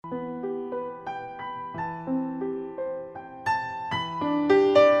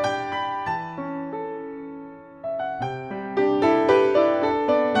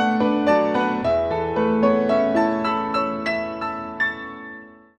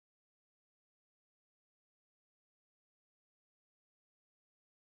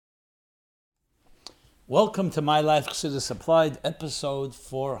Welcome to My Life Chassidus Applied, episode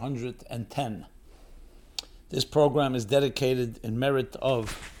 410. This program is dedicated in merit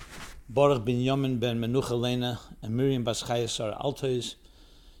of Baruch Binyamin ben Menucha Lena and Miriam bas Chaya Sarah Altois,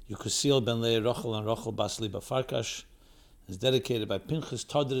 Yukusil ben Leah Rochel and Rochel bas Liba Farkash. It's dedicated by Pinchas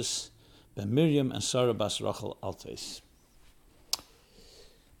Todris ben Miriam and Sarah bas Rochel Altois.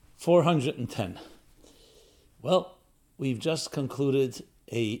 410. Well, we've just concluded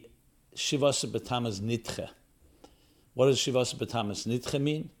a Shivasa B'Tammuz Nitche. What does Shivasa B'Tammuz Nitche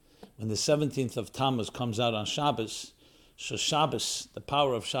mean? When the 17th of Tammuz comes out on Shabbos, so Shabbos, the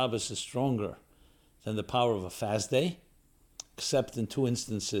power of Shabbos is stronger than the power of a fast day, except in two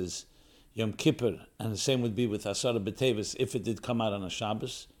instances, Yom Kippur, and the same would be with Asara B'Tevis if it did come out on a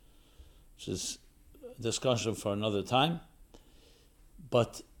Shabbos, which is a discussion for another time.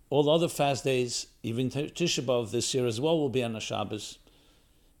 But all the other fast days, even Tisha B'Av this year as well, will be on a Shabbos,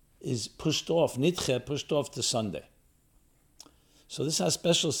 is pushed off, Nitche, pushed off to Sunday. So this has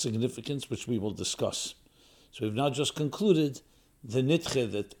special significance, which we will discuss. So we've now just concluded the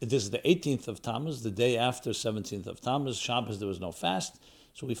Nitche, that this is the 18th of Tammuz, the day after 17th of Tammuz. Shabbos, there was no fast,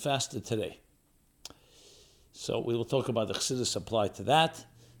 so we fasted today. So we will talk about the Chassidus applied to that.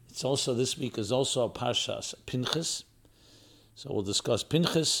 It's also, this week is also a Parshas Pinchas. So we'll discuss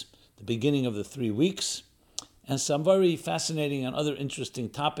Pinchas, the beginning of the 3 weeks, and some very fascinating and other interesting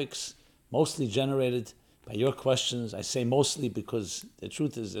topics, mostly generated by your questions. I say mostly because the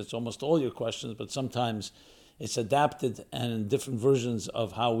truth is it's almost all your questions, but sometimes it's adapted and in different versions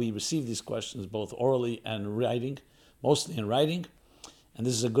of how we receive these questions, both orally and writing, mostly in writing. And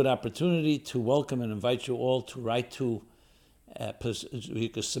this is a good opportunity to welcome and invite you all to write to, you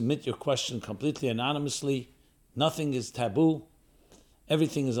can submit your question completely anonymously. Nothing is taboo.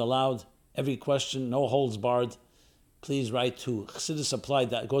 Everything is allowed. Every question, no holds barred. Please write to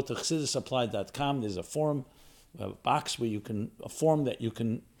chassidusapplied. Go to chassidusapplied.com. There's a form, a box where a form that you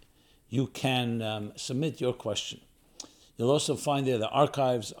can submit your question. You'll also find there the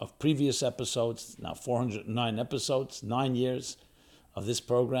archives of previous episodes, now 409 episodes, 9 years of this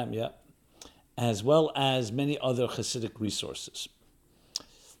program, as well as many other Hasidic resources.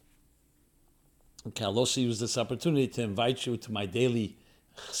 Okay, I'll also use this opportunity to invite you to my daily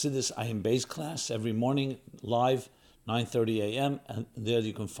Chassidus Ayin Beis class every morning, live, 9:30 a.m. And there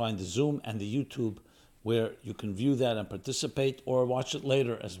you can find the Zoom and the YouTube where you can view that and participate or watch it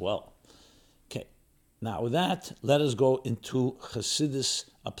later as well. Okay, now with that, let us go into Chassidus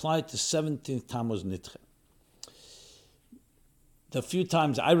applied to 17th Tammuz Nitche. The few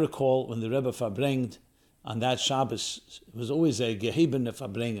times I recall when the Rebbe Farbrengt on that Shabbos, it was always a Geheben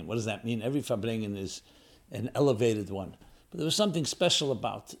Farbrengen. What does that mean? Every Farbrengen is an elevated one. But there was something special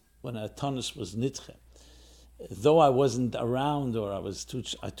about when a Tanis was Nitche. Though I wasn't around or I was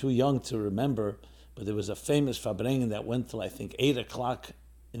too young to remember, but there was a famous Farbrengen that went till I think 8 o'clock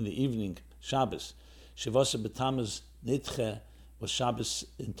in the evening, Shabbos. Shivasa B'Tammuz Nitche was Shabbos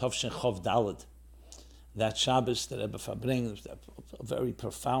in Tovshin Chov Daled. That Shabbos, that Rebbe Farbrengen, very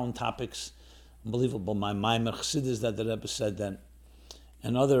profound topics, unbelievable. My Maimer Chassidus that the Rebbe said then,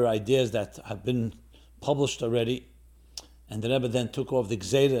 and other ideas that have been published already. And the Rebbe then took off the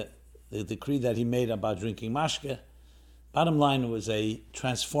Gzeira, the decree that he made about drinking mashke. Bottom line, it was a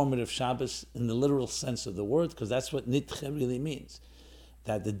transformative Shabbos in the literal sense of the word, because that's what Nitche really means.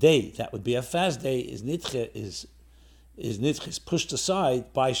 That the day that would be a fast day is Nitche, is pushed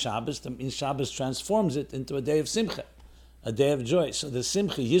aside by Shabbos. That means Shabbos transforms it into a day of Simcha, a day of joy. So the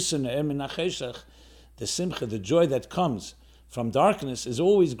Simcha, Yisun E'er Min HaCheshach, the Simcha, the joy that comes from darkness is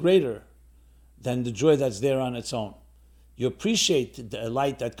always greater than the joy that's there on its own. You appreciate the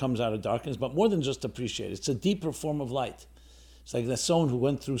light that comes out of darkness, but more than just appreciate it, it's a deeper form of light. It's like that someone who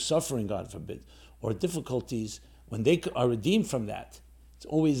went through suffering, God forbid, or difficulties, when they are redeemed from that, it's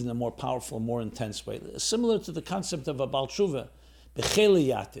always in a more powerful, more intense way. Similar to the concept of a Baal Tshuva, b'chele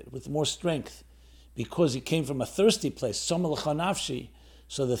yatir, with more strength, because he came from a thirsty place, Soma l'cha nafshi,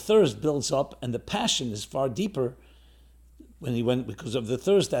 so the thirst builds up and the passion is far deeper when he went, because of the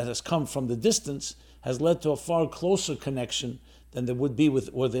thirst that has come from the distance, has led to a far closer connection than there would be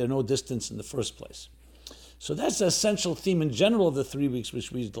were there no distance in the first place. So that's the essential theme in general of the 3 weeks,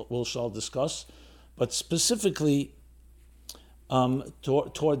 which we shall discuss, but specifically toward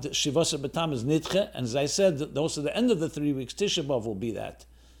Shivasa B'Tammuz Nitche, and as I said, also the end of the 3 weeks, Tisha B'Av will be that.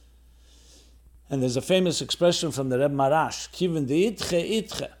 And there's a famous expression from the Reb Marash, Kiven de Itche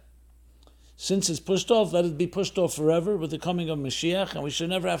Itche. Since it's pushed off, let it be pushed off forever with the coming of Mashiach, and we should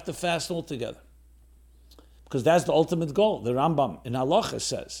never have to fast altogether. Because that's the ultimate goal. The Rambam in Halacha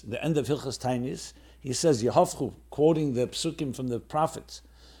says, the end of Hilchas Tainis, he says, Yehavchu, quoting the psukim from the prophets,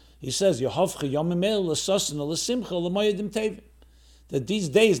 He says, that these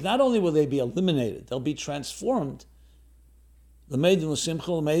days, not only will they be eliminated, they'll be transformed to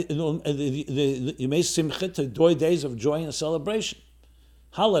days of joy and celebration,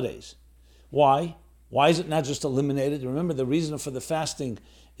 holidays. Why? Why is it not just eliminated? Remember, the reason for the fasting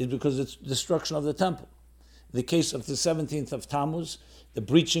is because it's destruction of the temple. In the case of the 17th of Tammuz, the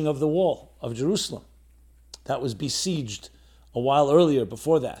breaching of the wall of Jerusalem, that was besieged a while earlier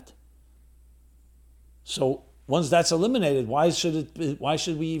before that. So once that's eliminated, why should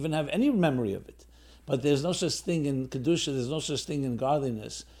we even have any memory of it? But there's no such thing in Kedusha, there's no such thing in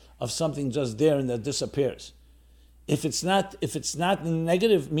godliness of something just there and that disappears. If it's not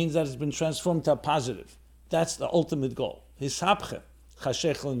negative, it means that it's been transformed to a positive. That's the ultimate goal. Hishapche,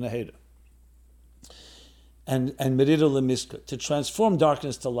 chashech l'nehera. And merida l'miska, to transform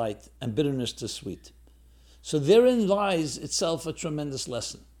darkness to light and bitterness to sweet. So therein lies itself a tremendous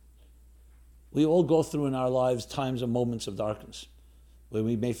lesson. We all go through in our lives times and moments of darkness, where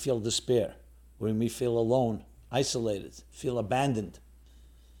we may feel despair, where we may feel alone, isolated, feel abandoned.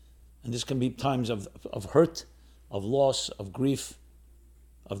 And this can be times of hurt, of loss, of grief,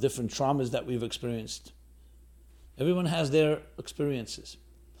 of different traumas that we've experienced. Everyone has their experiences.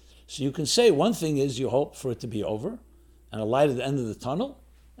 So you can say one thing is you hope for it to be over, and a light at the end of the tunnel,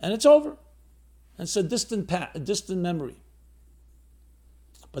 and it's over. And it's a distant memory.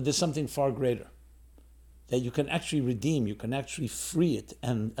 But there's something far greater, that you can actually redeem, you can actually free it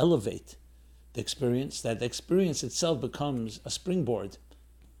and elevate the experience, that the experience itself becomes a springboard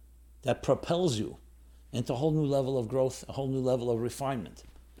that propels you into a whole new level of growth, a whole new level of refinement.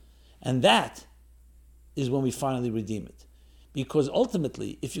 And that is when we finally redeem it. Because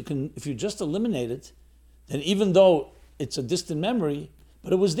ultimately, if you just eliminate it, then even though it's a distant memory,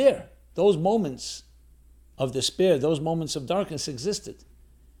 but it was there. Those moments of despair, those moments of darkness existed.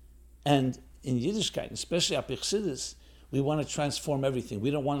 And in Yiddishkeit, especially Apich Chassidus, we want to transform everything.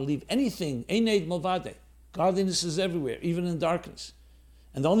 We don't want to leave anything. Eineid Malvade. Godliness is everywhere, even in darkness.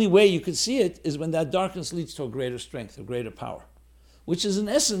 And the only way you can see it is when that darkness leads to a greater strength, a greater power, which is in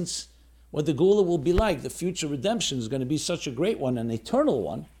essence what the Geula will be like. The future redemption is going to be such a great one, an eternal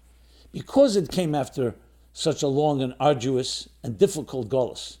one, because it came after such a long and arduous and difficult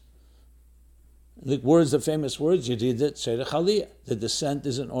Golus. The famous words, Yeridet Tzerech Aliyah, the descent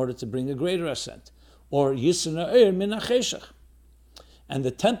is in order to bring a greater ascent. Or Yisna Eir Min HaCheshach. And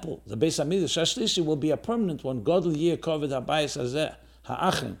the temple, the Beis HaMikdash HaShlishi, will be a permanent one. Godel Yeh Koved HaBayis Hazeh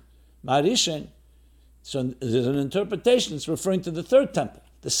Ha'achim Ma'arishen. So there's an interpretation, it's referring to the third temple.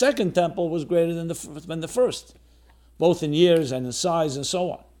 The second temple was greater than the first, both in years and in size and so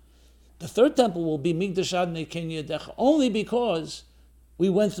on. The third temple will be Migdash Adonai Ken Yedecha, only because we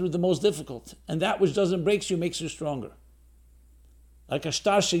went through the most difficult, and that which doesn't break you makes you stronger. Like a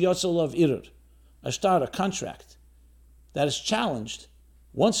shtar sheyotzel of irir, a shtar, a contract that is challenged.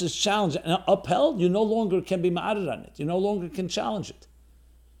 Once it's challenged and upheld, you no longer can be ma'arid on it. You no longer can challenge it.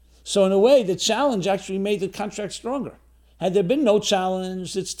 So in a way, the challenge actually made the contract stronger. Had there been no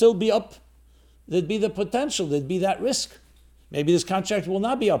challenge, it'd still be up. There'd be the potential, there'd be that risk. Maybe this contract will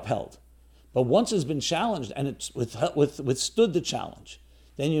not be upheld. But once it's been challenged and it's withstood the challenge,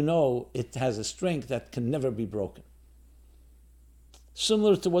 then you know it has a strength that can never be broken.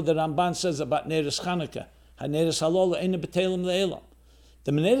 Similar to what the Ramban says about Neres Chanukah, HaNeres Halol Eina B'Telim Le'elam.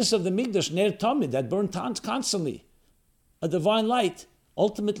 The Neres of the Mikdash, Ner Tamid, that burned constantly, a divine light,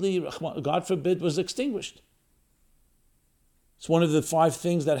 ultimately, God forbid, was extinguished. It's one of the 5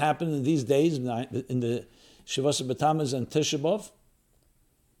 things that happen in these days, in the Shivas B'Tammuz and Tisha B'Av.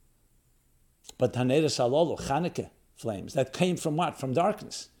 But HaNeres Halol, Chanukah flames, that came from what? From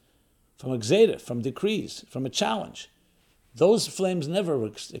darkness, from a gzera, from decrees, from a challenge. Those flames never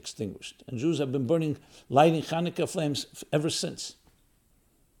were extinguished. And Jews have been lighting Chanukah flames ever since.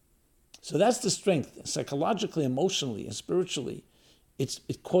 So that's the strength. Psychologically, emotionally, and spiritually,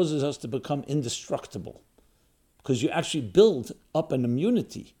 it causes us to become indestructible. Because you actually build up an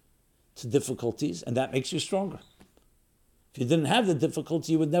immunity to difficulties, and that makes you stronger. If you didn't have the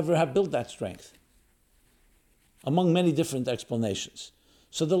difficulty, you would never have built that strength. Among many different explanations.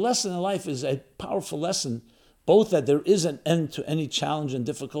 So the lesson in life is a powerful lesson, both that there is an end to any challenge and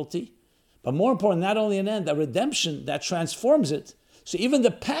difficulty, but more important, not only an end, a redemption that transforms it. So even the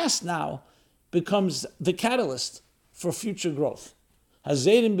past now becomes the catalyst for future growth. Those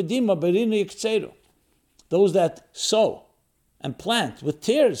that sow and plant with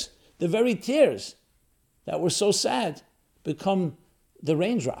tears, the very tears that were so sad, become the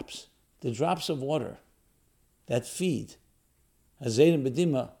raindrops, the drops of water that feed. That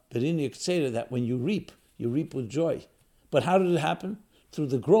when you reap with joy. But how did it happen? through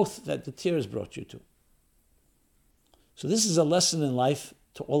the growth that the tears brought you to. So this is a lesson in life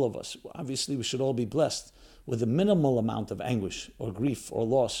to all of us. Obviously, we should all be blessed with a minimal amount of anguish or grief or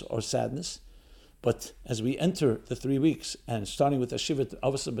loss or sadness. But as we enter the 3 weeks, and starting with Ashivat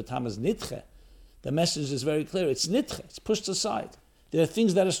Avos B'Tamuz Nitche, the message is very clear. It's nitche, it's pushed aside. There are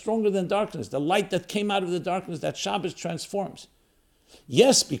things that are stronger than darkness. The light that came out of the darkness, that Shabbos transforms.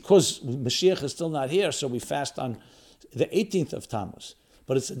 Yes, because Mashiach is still not here, so we fast on the 18th of Tammuz.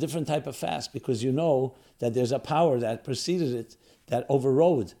 But it's a different type of fast, because you know that there's a power that preceded it that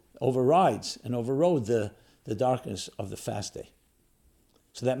overrides and overrode the darkness of the fast day.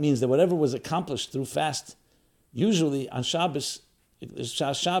 So that means that whatever was accomplished through fast, usually on Shabbos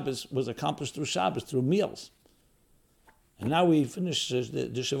was accomplished through Shabbos, through meals. And now we finish the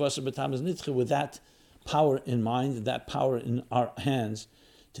Shavasa B'Tamuz Nitche with that power in mind, that power in our hands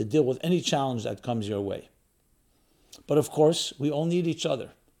to deal with any challenge that comes your way. But of course, we all need each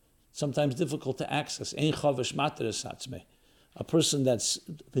other. Sometimes difficult to access. A person that's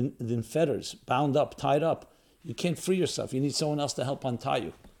been in fetters, bound up, tied up, you can't free yourself. You need someone else to help untie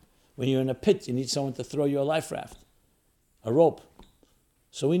you. When you're in a pit, you need someone to throw you a life raft, a rope.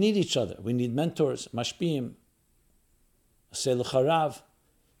 So we need each other. We need mentors, mashpim, Selecharav,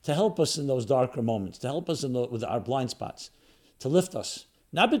 to help us in those darker moments, to help us with our blind spots, to lift us.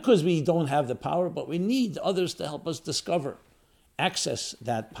 Not because we don't have the power, but we need others to help us discover, access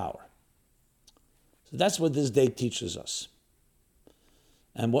that power. So that's what this day teaches us.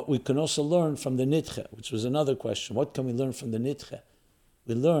 And what we can also learn from the Nitche, which was another question. What can we learn from the Nitche?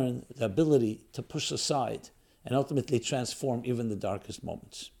 We learn the ability to push aside and ultimately transform even the darkest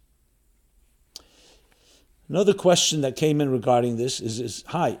moments. Another question that came in regarding this is,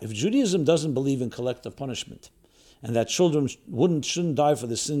 if Judaism doesn't believe in collective punishment and that children shouldn't die for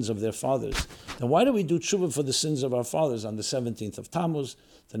the sins of their fathers, then why do we do tshuva for the sins of our fathers on the 17th of Tammuz,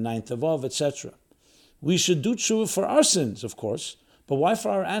 the 9th of Av, etc.? We should do tshuva for our sins, of course, but why for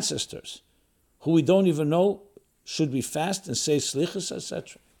our ancestors, who we don't even know? Should we fast and say slichus,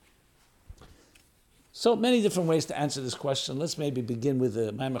 etc.? So many different ways to answer this question. Let's maybe begin with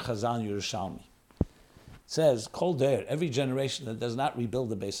the Maimer Chazal Yerushalmi. It says, Kol der, every generation that does not rebuild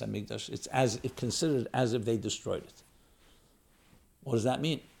the Beis HaMikdash, it's considered as if they destroyed it. What does that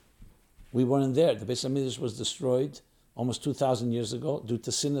mean? We weren't there. The Beis HaMikdash was destroyed almost 2,000 years ago due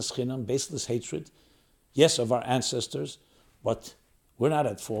to sinas chinam, baseless hatred, yes, of our ancestors, but we're not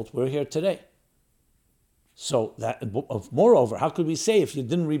at fault. We're here today. So moreover, how could we say if you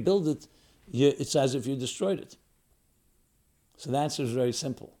didn't rebuild it, it's as if you destroyed it? So the answer is very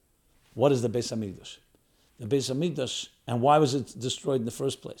simple. What is the Beis HaMikdash? The Beis HaMikdash, and why was it destroyed in the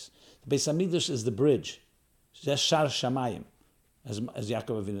first place? The Beis HaMikdash is the bridge. Shar Shamayim, as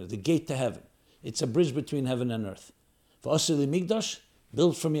Yaakov Avinu, the gate to heaven. It's a bridge between heaven and earth. V'asili Migdash,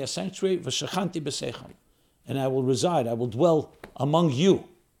 build for me a sanctuary, v'shachanti b'seichem, and I will reside, I will dwell among you.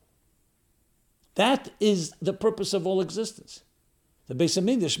 That is the purpose of all existence. The Beis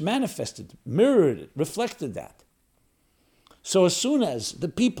HaMikdash manifested, mirrored it, reflected that. So as soon as the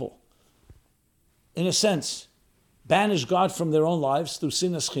people, in a sense, banish God from their own lives through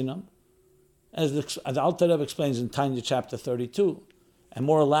sinas chinam, as the Alter Rebbe explains in Tanya chapter 32, and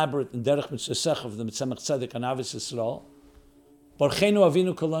more elaborate in Derech Mitzvah of the Tzemach Tzedek and Avis Yisrael, Barchenu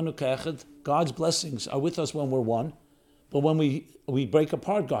Avinu Kolanu Ke'echad, God's blessings are with us when we're one, but when we break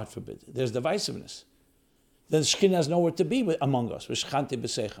apart, God forbid, there's divisiveness. Then Shekhinah has nowhere to be among us.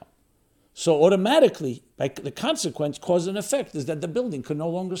 So automatically, by the consequence, cause and effect, is that the building could no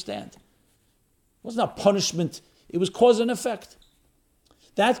longer stand. It was not punishment, it was cause and effect.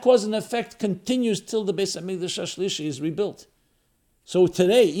 That cause and effect continues till the Beis HaMikdash HaShlishi is rebuilt. So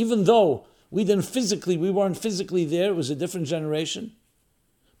today, even though we weren't physically there, it was a different generation,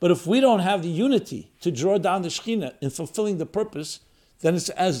 but if we don't have the unity to draw down the Shekhinah in fulfilling the purpose, then it's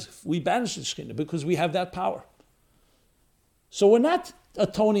as if we banish the Shekhinah, because we have that power. So we're not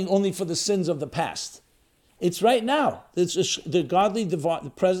atoning only for the sins of the past. It's right now. The godly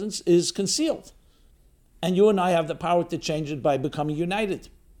divine presence is concealed. And you and I have the power to change it by becoming united,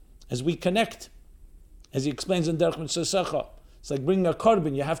 as we connect. As he explains in Derech Mitzvah, it's like bringing a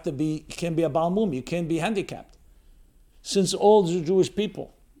korban. You can't be a Baal Mum, you can't be handicapped. Since all the Jewish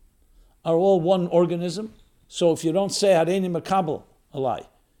people are all one organism, so if you don't say Hareini Makabel Alai,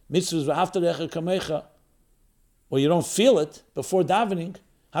 mitzvahs v'haftarecha kamecha, or you don't feel it before davening,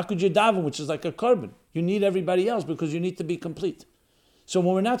 how could you daven, which is like a korban? You need everybody else because you need to be complete. So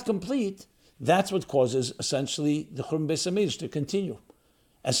when we're not complete, that's what causes essentially the Churban Beis HaMikdash to continue.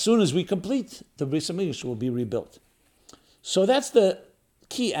 As soon as we complete, the Beis HaMikdash will be rebuilt. So that's the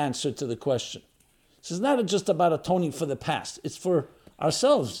key answer to the question. This is not just about atoning for the past. It's for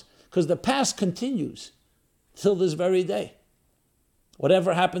ourselves, because the past continues till this very day.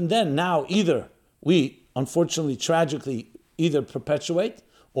 Whatever happened then, now either we, unfortunately, tragically, either perpetuate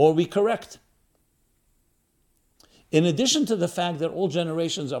or we correct. In addition to the fact that all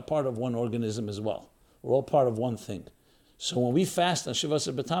generations are part of one organism as well. We're all part of one thing. So when we fast on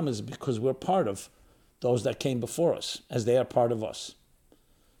Shivas B'Tammuz, it's because we're part of those that came before us, as they are part of us.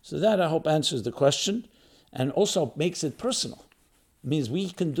 So that, I hope, answers the question, and also makes it personal. It means we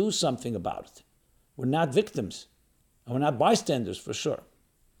can do something about it. We're not victims, and we're not bystanders, for sure.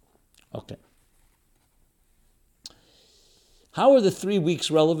 Okay. How are the 3 weeks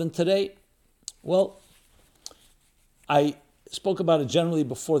relevant today? Well, I spoke about it generally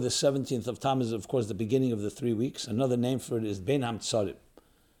before the 17th of Tammuz, of course, the beginning of the 3 weeks. Another name for it is Bein HaMetzarim,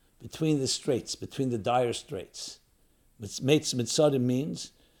 between the straits, between the dire straits. Mitzarim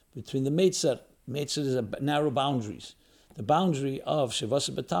means between the Meitzar. Meitzar is a narrow boundaries. The boundary of Shivas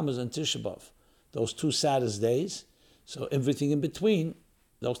B'Tammuz and Tisha B'Av, those 2 saddest days. So everything in between,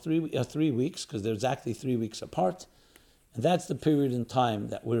 those 3 weeks, because they're exactly 3 weeks apart. And that's the period in time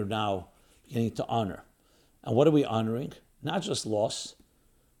that we're now beginning to honor. And what are we honoring? Not just loss.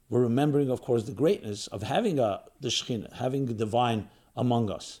 We're remembering, of course, the greatness of having the Shekhinah, having the divine among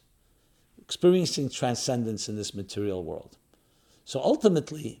us, experiencing transcendence in this material world. So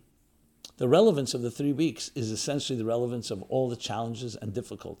ultimately, the relevance of the 3 weeks is essentially the relevance of all the challenges and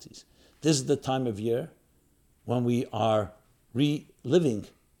difficulties. This is the time of year when we are reliving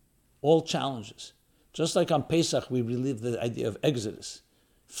all challenges. Just like on Pesach, we relive the idea of Exodus,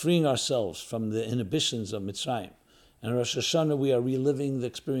 freeing ourselves from the inhibitions of Mitzrayim. And Rosh Hashanah, we are reliving the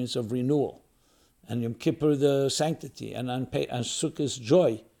experience of renewal. And Yom Kippur, the sanctity. And on Sukkot,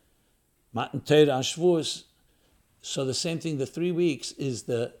 joy. Matan Torah, on Shavuos. So the same thing, the 3 weeks is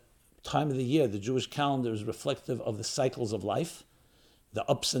the time of the year. The Jewish calendar is reflective of the cycles of life, the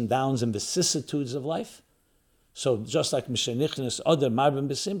ups and downs and vicissitudes of life. So just like Mishenichnes Oder Marbim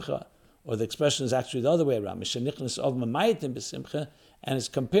B'Simcha, or the expression is actually the other way around, Mishenichnes Of Mamayitim B'Simcha, and it's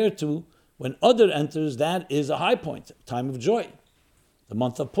compared to when Adar enters, that is a high point, time of joy. The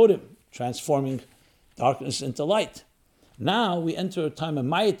month of Purim, transforming darkness into light. Now we enter a time of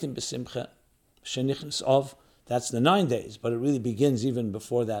Mayatim B'Simcha, Shenichnas Of, that's the 9 days, but it really begins even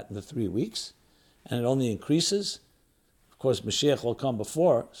before that in the 3 weeks, and it only increases. Of course, Mashiach will come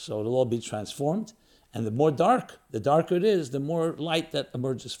before, so it'll all be transformed. And the darker it is, the more light that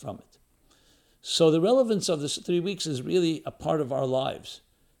emerges from it. So the relevance of this 3 weeks is really a part of our lives.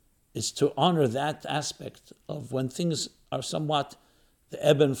 It's to honor that aspect of when things are somewhat the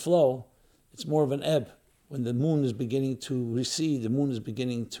ebb and flow. It's more of an ebb. When the moon is beginning to recede, the moon is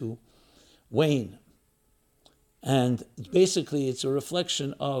beginning to wane. And basically it's a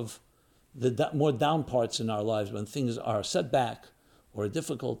reflection of the more down parts in our lives when things are set back, or a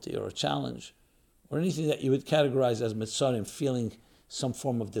difficulty, or a challenge, or anything that you would categorize as mitzarim, feeling some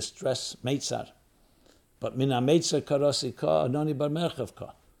form of distress, meitzar. But min ha-meitzar karasi ka anani bar merchav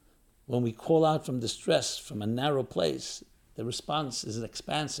ka. When we call out from distress, from a narrow place, the response is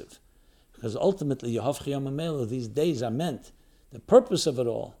expansive. Because ultimately, Yehovchi Yom HaMelech, these days are meant, the purpose of it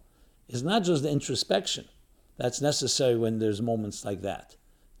all is not just the introspection. That's necessary when there's moments like that,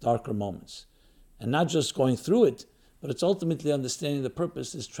 darker moments. And not just going through it, but it's ultimately understanding the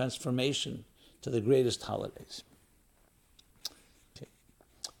purpose is transformation to the greatest holidays. Okay.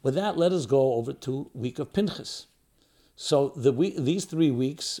 With that, let us go over to week of Pinchas. So these 3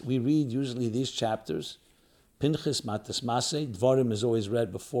 weeks, we read usually these chapters. Pinchas, Matas Maseh, Dvarim is always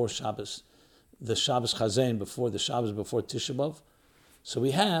read before Shabbos, the Shabbos Chazain, before the Shabbos before Tisha B'Av. So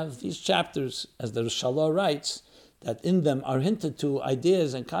we have these chapters, as the Rosh Hashanah writes, that in them are hinted to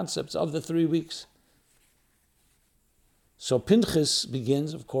ideas and concepts of the 3 weeks. So Pinchas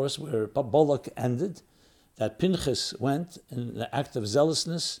begins, of course, where Balak ended, that Pinchas went in an act of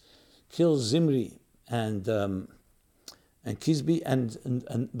zealousness, kills Zimri and Kizbi,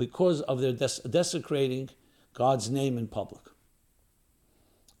 and because of their desecrating God's name in public.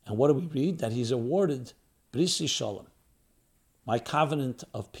 And what do we read? That he's awarded Brisi Shalom, my covenant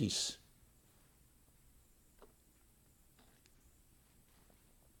of peace.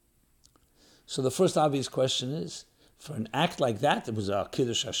 So the first obvious question is, for an act like that, it was a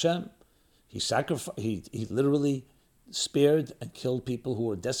Kiddush Hashem. He literally spared and killed people who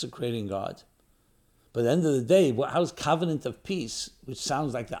were desecrating God. But at the end of the day, how's covenant of peace, which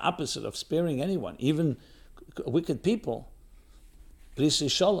sounds like the opposite of sparing anyone, even wicked people,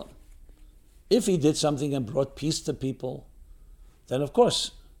 Brisi Shalom. If he did something and brought peace to people, then of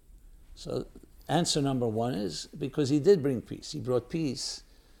course. So answer number one is because he did bring peace. He brought peace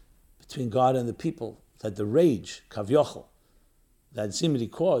between God and the people, that the rage, Kavyochel, that Zimri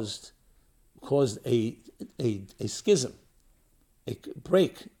caused a schism, a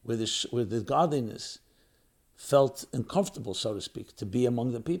break where the godliness felt uncomfortable, so to speak, to be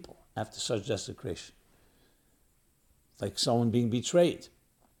among the people after such desecration. Like someone being betrayed.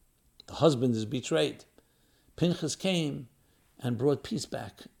 The husband is betrayed. Pinchas came and brought peace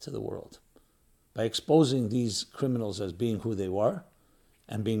back to the world by exposing these criminals as being who they were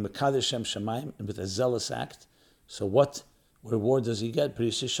and being Mekadesh Shem Shamayim and with a zealous act. So what reward does he get?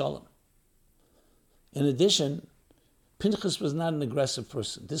 Bris Shalom. In addition, Pinchas was not an aggressive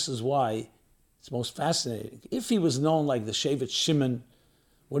person. This is why it's most fascinating. If he was known like the Shevet Shimon,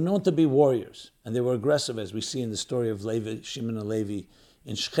 were known to be warriors, and they were aggressive, as we see in the story of Levi, Shimon and Levi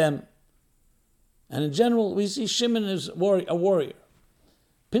in Shechem. And in general, we see Shimon as a warrior.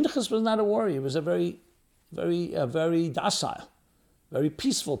 Pinchas was not a warrior. He was a very docile, very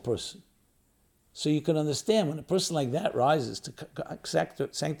peaceful person. So you can understand when a person like that rises to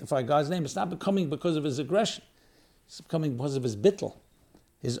sanctify God's name, it's not becoming because of his aggression. It's becoming because of his bittul,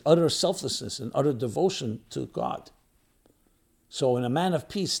 his utter selflessness and utter devotion to God. So when a man of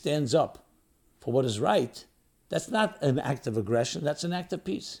peace stands up for what is right, that's not an act of aggression, that's an act of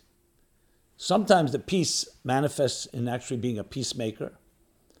peace. Sometimes the peace manifests in actually being a peacemaker,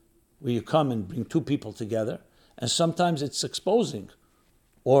 where you come and bring two people together, and sometimes it's exposing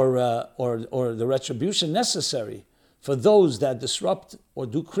or the retribution necessary for those that disrupt or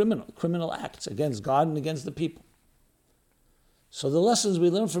do criminal acts against God and against the people. So the lessons we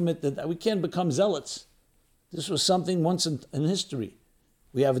learn from it, that we can't become zealots. This was something once in history.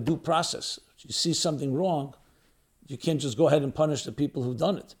 We have a due process. If you see something wrong, you can't just go ahead and punish the people who've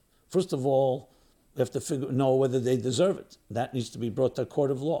done it. First of all, we have to know whether they deserve it. That needs to be brought to a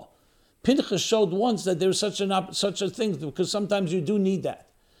court of law. Pinchas showed once that there's such a thing, because sometimes you do need that.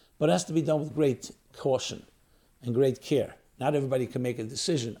 But it has to be done with great caution and great care. Not everybody can make a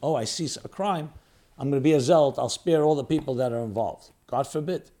decision. Oh, I see a crime, I'm going to be a zealot, I'll spare all the people that are involved. God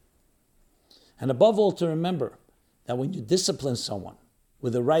forbid. And above all, to remember that when you discipline someone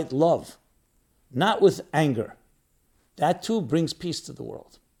with the right love, not with anger, that too brings peace to the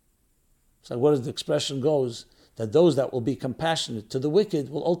world. So what as the expression goes, that those that will be compassionate to the wicked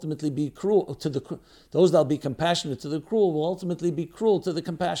will ultimately be cruel to those that will be compassionate to the cruel will ultimately be cruel to the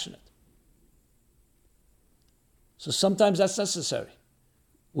compassionate. So sometimes that's necessary.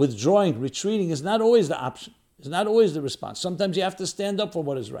 Withdrawing, retreating is not always the option. It's not always the response. Sometimes you have to stand up for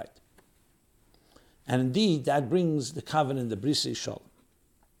what is right. And indeed, that brings the covenant, the Bris Shalom.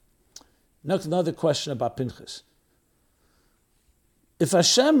 Next, another question about Pinchas. If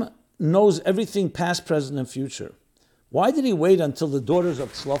Hashem knows everything past, present, and future, why did he wait until the daughters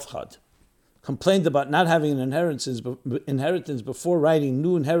of Tzlofchad complained about not having an inheritance before writing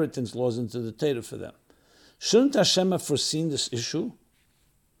new inheritance laws into the Torah for them? Shouldn't Hashem have foreseen this issue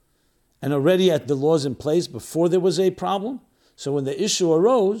and already had the laws in place before there was a problem? So when the issue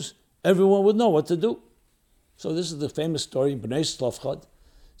arose, everyone would know what to do. So this is the famous story, Bnei Tzlofchad.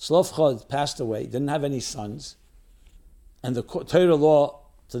 Tzlofchad passed away, didn't have any sons, and the Torah law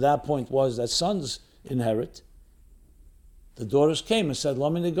to that point was that sons inherit. The daughters came and said,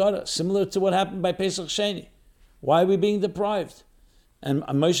 Lami Negara, similar to what happened by Pesach Sheni. Why are we being deprived? And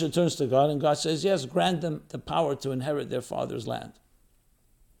Moshe turns to God, and God says, yes, grant them the power to inherit their father's land.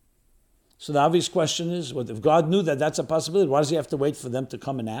 So the obvious question is, what if God knew that that's a possibility, why does he have to wait for them to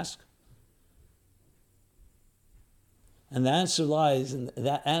come and ask? And the answer lies in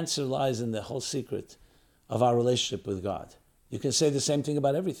the whole secret of our relationship with God. You can say the same thing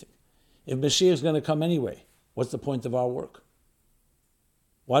about everything. If Mashiach is going to come anyway, what's the point of our work?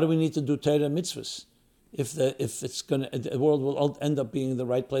 Why do we need to do Torah and mitzvahs if the world will end up being in the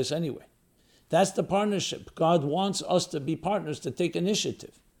right place anyway? That's the partnership. God wants us to be partners, to take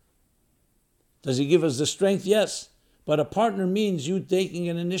initiative. Does he give us the strength? Yes. But a partner means you taking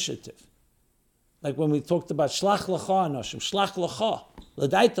an initiative. Like when we talked about Shlach L'cha Anashim, Shlach L'cha,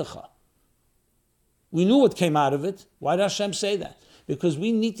 L'daitecha. We knew what came out of it. Why did Hashem say that? Because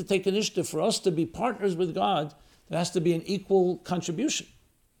we need to take initiative. For us to be partners with God, there has to be an equal contribution.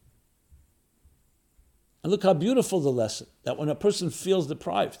 And look how beautiful the lesson, that when a person feels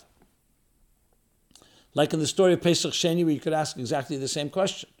deprived, like in the story of Pesach Sheni, where you could ask exactly the same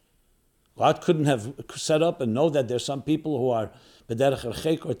question. God couldn't have set up and know that there's some people who are b'derech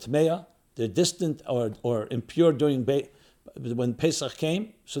erchek or tmeya, they're distant or impure when Pesach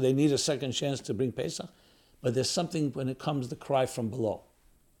came, so they need a second chance to bring Pesach. But there's something when it comes the cry from below.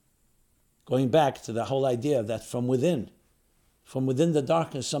 Going back to the whole idea that from within the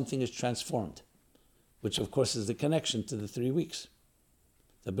darkness, something is transformed, which of course is the connection to the 3 weeks,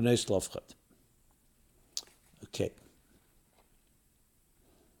 the Bnei Tzlofchad. Okay.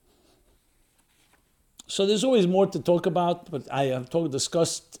 So there's always more to talk about, but I have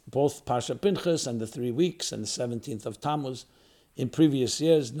discussed both Parsha Pinchas and the 3 weeks and the 17th of Tammuz in previous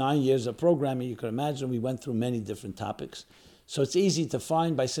years, 9 years of programming. You can imagine we went through many different topics. So it's easy to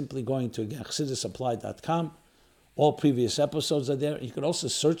find by simply going to chassidussupply.com. All previous episodes are there. You can also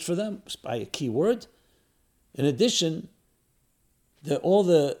search for them by a keyword. In addition, all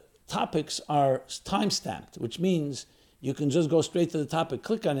the topics are time-stamped, which means you can just go straight to the topic,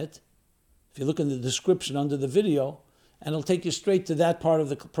 click on it. If you look in the description under the video, and it'll take you straight to that part of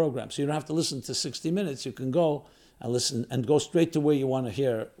the program. So you don't have to listen to 60 minutes. You can go and listen and go straight to where you want to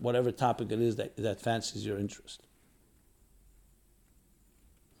hear whatever topic it is that fancies your interest.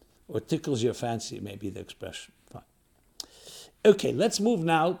 Or tickles your fancy, may be the expression. Fine. Okay, let's move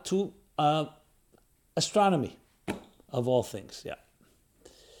now to astronomy, of all things. Yeah.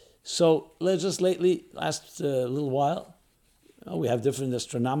 So last little while, we have different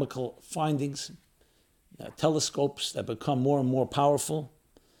astronomical findings, telescopes that become more and more powerful.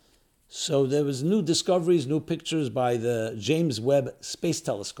 So there was new discoveries, new pictures by the James Webb Space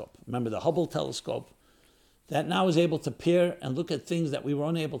Telescope. Remember the Hubble telescope? That now is able to peer and look at things that we were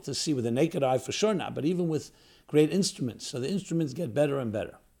unable to see with the naked eye for sure not, but even with great instruments. So the instruments get better and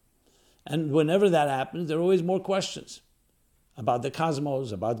better. And whenever that happens, there are always more questions about the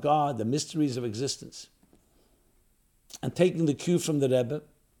cosmos, about God, the mysteries of existence. And taking the cue from the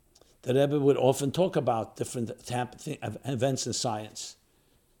Rebbe would often talk about different events in science.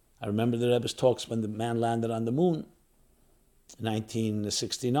 I remember the Rebbe's talks when the man landed on the moon in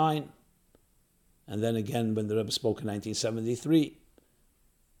 1969, and then again when the Rebbe spoke in 1973. It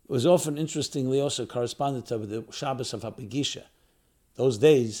was often, interestingly, also corresponded to the Shabbos of Hapagisha. Those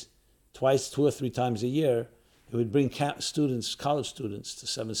days, 2 or 3 times a year, he would bring students, college students, to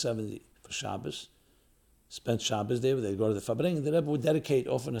 770 for Shabbos. Spent Shabbos there, they'd go to the Fabring, and the Rebbe would dedicate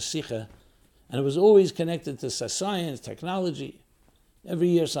often a Sikha, and it was always connected to science, technology, every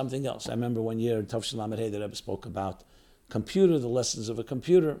year something else. I remember one year in Tafshin Lamed Hey, the Rebbe spoke about computer, the lessons of a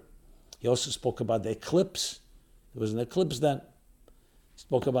computer. He also spoke about the eclipse. There was an eclipse then. He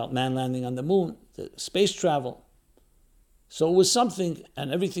spoke about man landing on the moon, the space travel. So it was something, and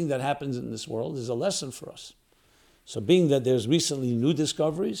everything that happens in this world is a lesson for us. So being that there's recently new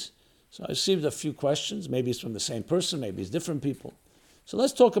discoveries, so I received a few questions. Maybe it's from the same person, maybe it's different people. So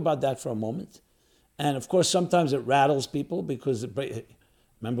let's talk about that for a moment. And of course, sometimes it rattles people because,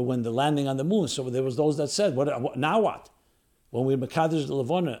 remember when the landing on the moon, so there was those that said, now what? When we Mekadesh the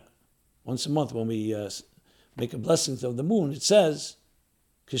Levona, once a month, when we make a blessing of the moon, it says,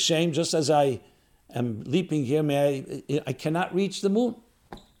 Kishem, just as I am leaping here, I cannot reach the moon.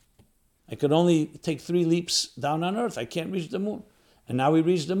 I could only take 3 leaps down on earth. I can't reach the moon. And now we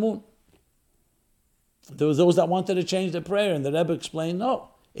reach the moon. There were those that wanted to change the prayer, and the Rebbe explained, no.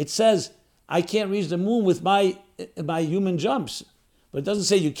 It says, I can't reach the moon with my human jumps. But it doesn't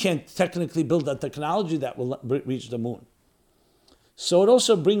say you can't technically build a technology that will reach the moon. So it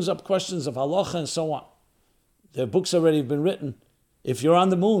also brings up questions of halacha and so on. There are books already have been written. If you're on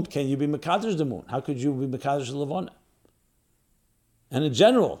the moon, can you be Mekadesh the moon? How could you be Mekadesh the Levona? And in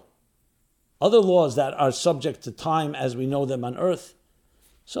general, other laws that are subject to time as we know them on earth.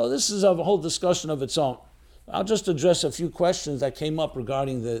 So this is a whole discussion of its own. I'll just address a few questions that came up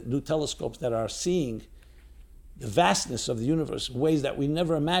regarding the new telescopes that are seeing the vastness of the universe in ways that we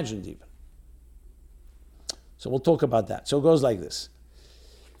never imagined even. So we'll talk about that. So it goes like this.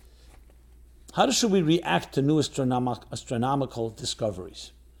 How should we react to new astronomical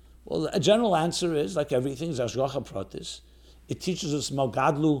discoveries? Well, a general answer is, like everything, Zashgacha Pratis. It teaches us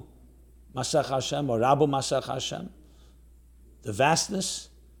Mogadlu Masach Hashem or Rabu Masach Hashem, the vastness,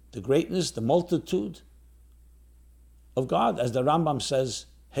 the greatness, the multitude of God. As the Rambam says,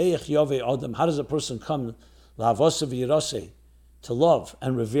 Heyech Yovei Odom, how does a person come La'avosav Yiroseh, to love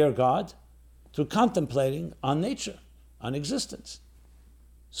and revere God? Through contemplating on nature, on existence.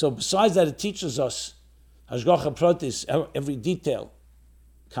 So besides that, it teaches us Hashgacha Pratis, every detail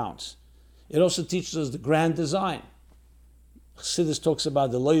counts. It also teaches us the grand design. Chassidus talks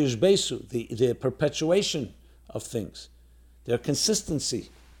about the lo yishbesu, the perpetuation of things, their consistency.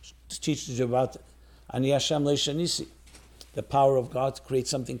 It teaches you about Ani Hashem le'shanisi, the power of God to create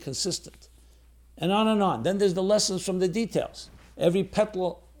something consistent, and on and on. Then there's the lessons from the details. Every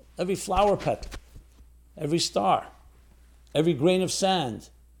petal, every flower petal, every star, every grain of sand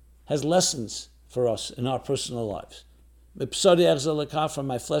has lessons for us in our personal lives. From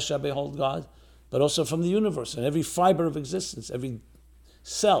my flesh I behold God, but also from the universe and every fiber of existence, every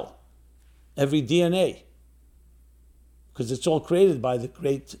cell, every DNA, because it's all created by the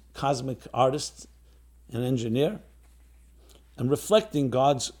great cosmic artist and engineer, and reflecting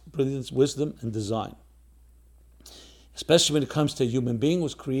God's brilliance, wisdom, and design. especially when it comes to a human being,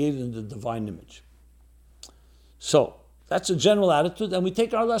 was created in the divine image. So, that's a general attitude, and we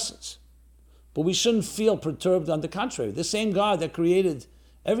take our lessons. But we shouldn't feel perturbed. On the contrary. The same God that created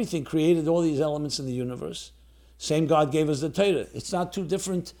everything, created all these elements in the universe, same God gave us the Torah. It's not two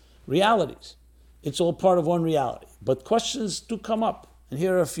different realities. It's all part of one reality. But questions do come up, and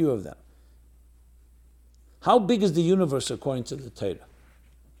here are a few of them. How big is the universe according to the Torah?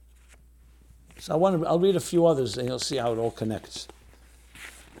 So I'll read a few others, and you'll see how it all connects.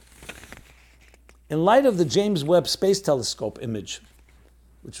 In light of the James Webb Space Telescope image,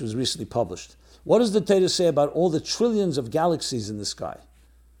 which was recently published, what does the Torah say about all the trillions of galaxies in the sky?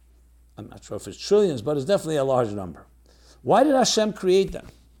 I'm not sure if it's trillions, but it's definitely a large number. Why did Hashem create them?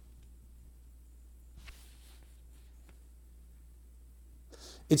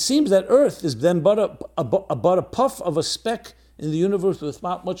 It seems that Earth is then but a puff of a speck in the universe with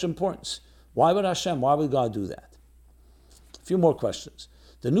not much importance. Why would God do that? A few more questions.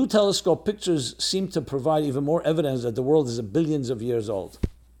 The new telescope pictures seem to provide even more evidence that the world is billions of years old.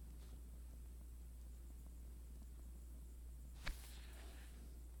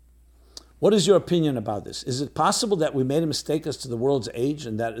 What is your opinion about this? Is it possible that we made a mistake as to the world's age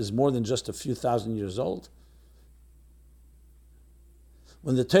and that it is more than just a few thousand years old?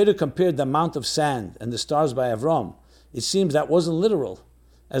 When the Torah compared the amount of sand and the stars by Avram, it seems that wasn't literal,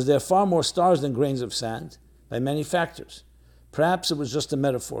 as there are far more stars than grains of sand by many factors. Perhaps it was just a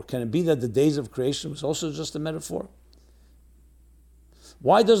metaphor. Can it be that the days of creation was also just a metaphor?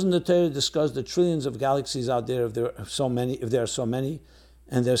 Why doesn't the Torah discuss the trillions of galaxies out there if there are so many,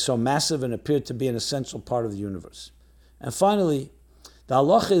 and they're so massive and appear to be an essential part of the universe? And finally, the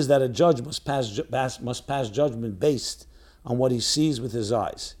halacha is that a judge must pass judgment based on what he sees with his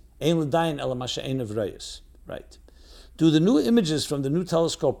eyes. Right. Do the new images from the new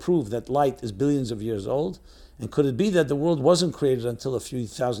telescope prove that light is billions of years old? And could it be that the world wasn't created until a few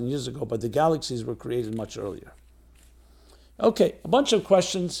thousand years ago, but the galaxies were created much earlier? Okay, a bunch of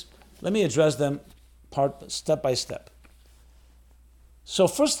questions. Let me address them step by step. So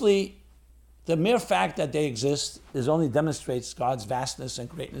firstly, the mere fact that they exist only demonstrates God's vastness and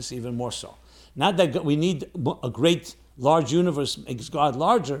greatness even more so. Not that we need a great, large universe makes God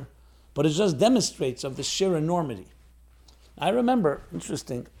larger, but it just demonstrates of the sheer enormity. I remember,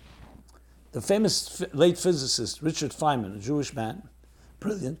 interesting, the famous late physicist Richard Feynman, a Jewish man,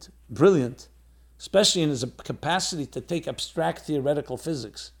 brilliant, especially in his capacity to take abstract theoretical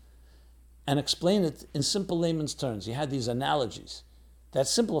physics and explain it in simple layman's terms. He had these analogies that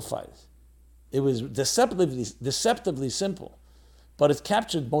simplified it. It was deceptively simple, but it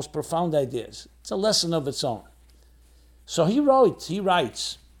captured most profound ideas. It's a lesson of its own. So he writes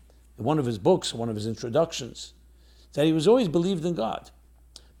in one of his books, one of his introductions, that he was always believed in God.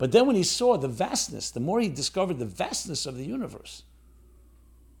 But then when he saw the vastness, the more he discovered the vastness of the universe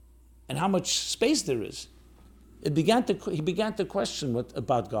and how much space there is, he began to question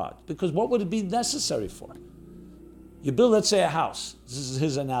about God. Because what would it be necessary for? You build, let's say, a house. This is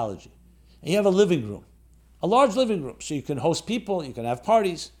his analogy. And you have a living room, a large living room. So you can host people, you can have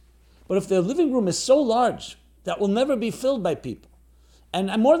parties. But if the living room is so large, that will never be filled by people.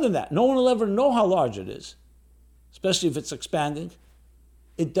 And more than that, no one will ever know how large it is, especially if it's expanding.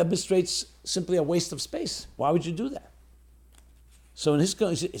 It demonstrates simply a waste of space. Why would you do that? So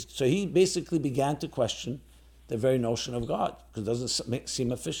he basically began to question the very notion of God, because it doesn't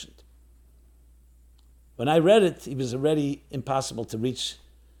seem efficient. When I read it, he was already impossible to reach.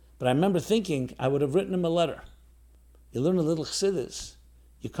 But I remember thinking I would have written him a letter. You learn a little Chassidus,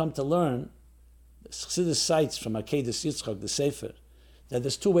 you come to learn. Chassidus cites from Akedas Yitzchak, the Sefer, that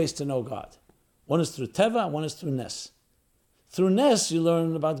there's two ways to know God. One is through Teva, and one is through Nes. Through Nes, you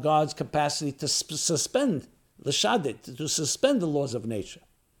learn about God's capacity to suspend l'shadet, to suspend the laws of nature.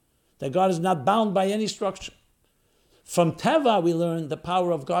 That God is not bound by any structure. From Teva, we learn the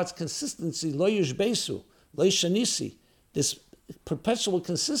power of God's consistency, lo yushbesu, lo yishanisi, this perpetual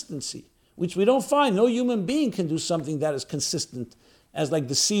consistency, which we don't find. No human being can do something that is consistent, as like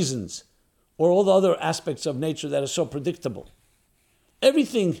the seasons, or all the other aspects of nature that are so predictable.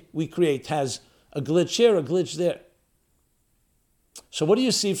 Everything we create has a glitch here, a glitch there. So what do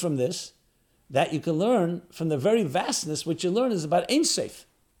you see from this? That you can learn from the very vastness. What you learn is about Ein Sof.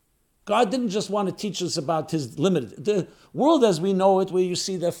 God didn't just want to teach us about his limited. The world as we know it, where you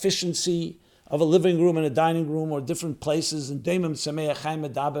see the efficiency of a living room and a dining room or different places, and Daimim Sameach Chaim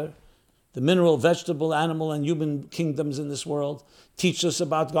Medaber, the mineral, vegetable, animal, and human kingdoms in this world, teach us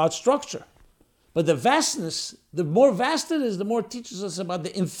about God's structure. But the vastness, the more vast it is, the more it teaches us about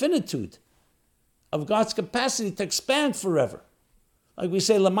the infinitude of God's capacity to expand forever. Like we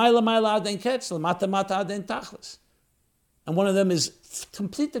say, Lamai Lamai La'aden Ketz, Lamata Mata Aden Tachlis. and one of them is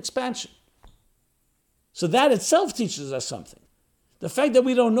complete expansion. So that itself teaches us something. The fact that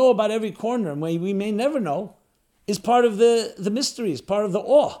we don't know about every corner, and we may never know, is part of the mystery, is part of the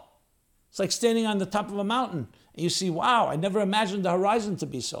awe. It's like standing on the top of a mountain, and you see, wow, I never imagined the horizon to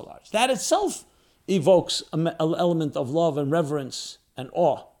be so large. That itself evokes an element of love and reverence and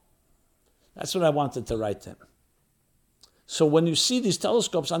awe. That's what I wanted to write to him. So when you see these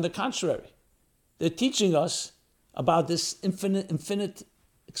telescopes, on the contrary, they're teaching us about this infinite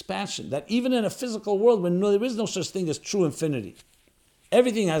expansion, that even in a physical world, when there is no such thing as true infinity,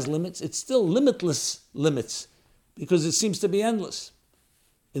 everything has limits, it's still limitless limits, because it seems to be endless,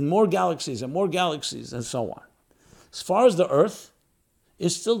 in more galaxies and so on. As far as the earth, it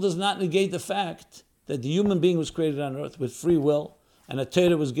still does not negate the fact that the human being was created on earth with free will, and a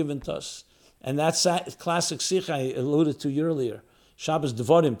Torah was given to us. And that classic sikha I alluded to earlier, Shabbos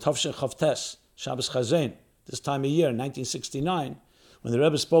Devarim, Tavshin Chavtes, Shabbos Chazain, this time of year, 1969, when the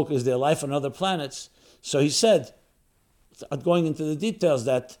Rebbe spoke, is there life on other planets? So he said, going into the details,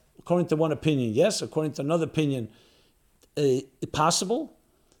 that according to one opinion, yes, according to another opinion, possible,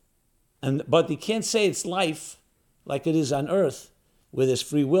 but you can't say it's life like it is on earth, where there's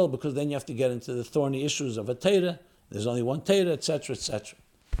free will, because then you have to get into the thorny issues of a Torah. There's only one Torah, etc., etc.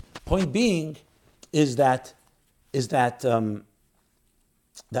 Point being is that when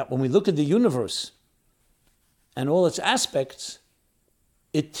we look at the universe and all its aspects,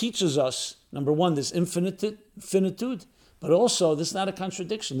 it teaches us, number one, this infinitude, but also this is not a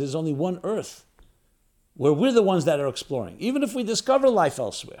contradiction. There's only one earth where we're the ones that are exploring, even if we discover life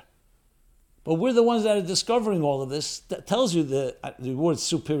elsewhere. But we're the ones that are discovering all of this. That tells you the word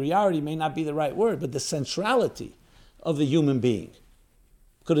superiority may not be the right word, but the centrality of the human being.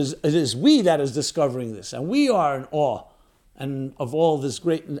 Because it is we that is discovering this, and we are in awe and of all this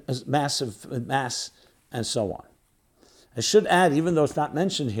great massive mass and so on. I should add, even though it's not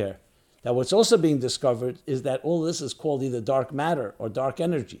mentioned here, that what's also being discovered is that all this is called either dark matter or dark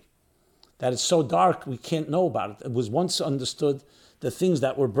energy. That it's so dark we can't know about it. It was once understood the things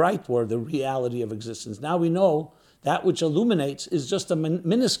that were bright were the reality of existence. Now we know that which illuminates is just a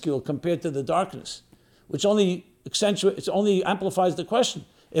minuscule compared to the darkness, which only amplifies the question.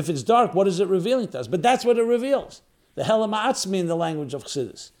 If it's dark, what is it revealing to us? But that's what it reveals. The Helam Ha'atzmi in the language of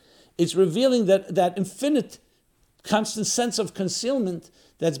Chassidus. It's revealing that infinite, constant sense of concealment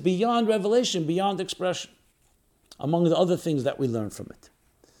that's beyond revelation, beyond expression, among the other things that we learn from it.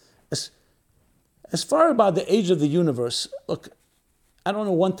 As far about the age of the universe, look, I don't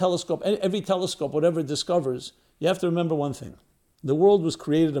know, one telescope, every telescope, whatever it discovers, you have to remember one thing. The world was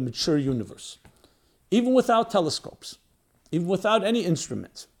created a mature universe. Even without telescopes, even without any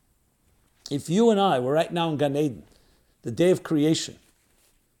instruments. If you and I were right now in Gan Eden, the day of creation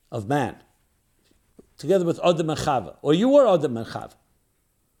of man, together with Adam and Chava, or you were Adam and Chava,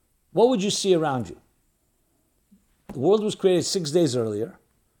 what would you see around you? The world was created 6 days earlier.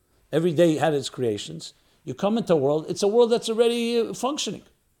 Every day had its creations. You come into a world, it's a world that's already functioning.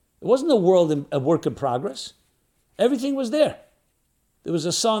 It wasn't a work in progress. Everything was there. There was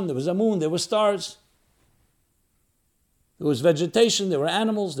a sun, there was a moon, there were stars. There was vegetation, there were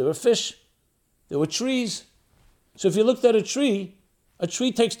animals, there were fish, there were trees. So if you looked at a tree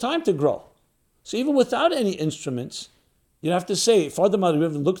takes time to grow. So even without any instruments, you'd have to say, Father Mother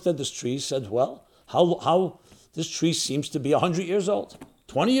even looked at this tree, said, well, how this tree seems to be 100 years old,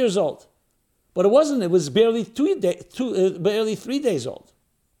 20 years old. But it wasn't, it was barely 3 days old.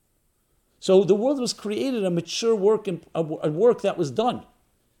 So the world was created, a mature work, a work that was done.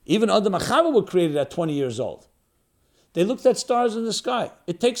 Even Adam and Chava were created at 20 years old. They looked at stars in the sky.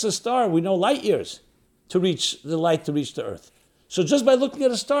 It takes a star, we know, light years to reach the light to reach the earth. So just by looking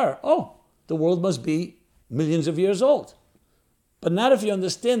at a star, the world must be millions of years old. But not if you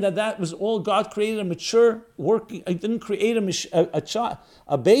understand that was all God created, a mature working. He didn't create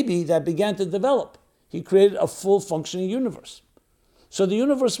a baby that began to develop. He created a full functioning universe. So the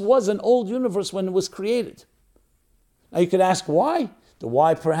universe was an old universe when it was created. Now you could ask why. The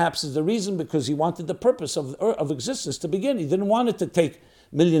why perhaps is the reason because he wanted the purpose of existence to begin. He didn't want it to take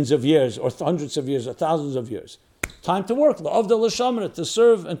millions of years or hundreds of years or thousands of years. Time to work, to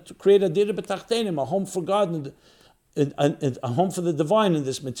serve and to create a dira b'tachtenim, a home for God and a home for the divine in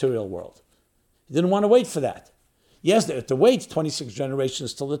this material world. He didn't want to wait for that. Yes, they had to wait 26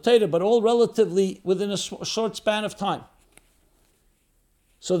 generations till the Torah, but all relatively within a short span of time.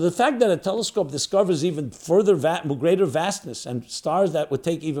 So the fact that a telescope discovers even further, greater vastness and stars that would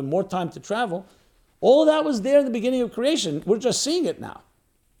take even more time to travel, all that was there in the beginning of creation. We're just seeing it now.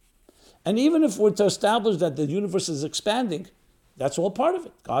 And even if we're to establish that the universe is expanding, that's all part of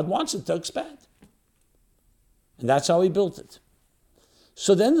it. God wants it to expand. And that's how he built it.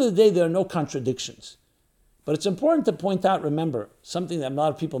 So at the end of the day, there are no contradictions. But it's important to point out, remember, something that a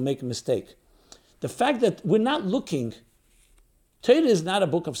lot of people make a mistake. The fact that we're not looking, Torah is not a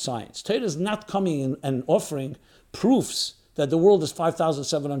book of science. Torah is not coming in and offering proofs that the world is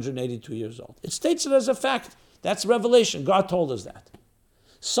 5,782 years old. It states it as a fact. That's revelation. God told us that.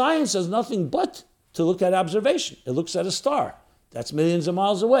 Science has nothing but to look at observation. It looks at a star. That's millions of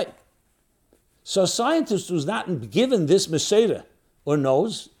miles away. So a scientist who's not given this Mesorah or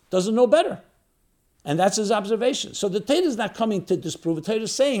knows, doesn't know better. And that's his observation. So the Torah is not coming to disprove it. The Torah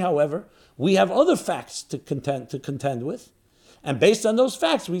is saying, however, we have other facts to contend with. And based on those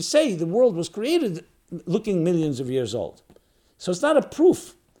facts, we say the world was created looking millions of years old. So it's not a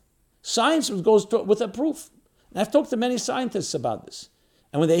proof. Science goes with a proof. And I've talked to many scientists about this.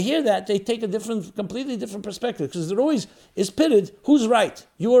 And when they hear that, they take a completely different perspective, because there always is pitted, who's right,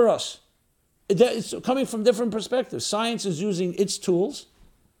 you or us? It's coming from different perspectives. Science is using its tools,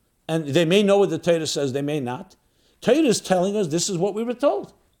 and they may know what the Torah says, they may not. Torah is telling us this is what we were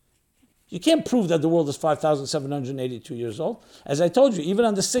told. You can't prove that the world is 5,782 years old. As I told you, even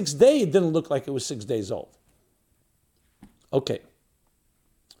on the sixth day, it didn't look like it was 6 days old. Okay.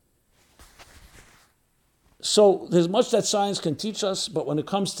 So there's much that science can teach us, but when it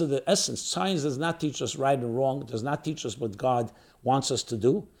comes to the essence, science does not teach us right and wrong, does not teach us what God wants us to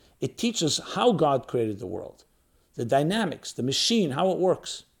do. It teaches how God created the world, the dynamics, the machine, how it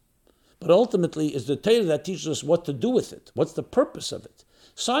works. But ultimately, it's the Torah that teaches us what to do with it. What's the purpose of it?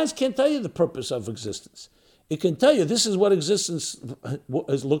 Science can't tell you the purpose of existence. It can tell you this is what existence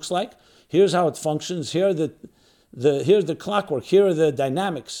looks like. Here's how it functions. Here's the clockwork. Here are the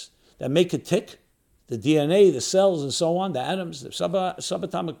dynamics that make it tick. The DNA, the cells, and so on, the atoms, the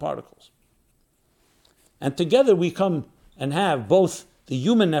subatomic particles. And together we come and have both the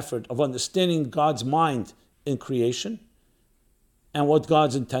human effort of understanding God's mind in creation and what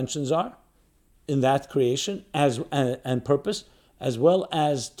God's intentions are in that creation and purpose, as well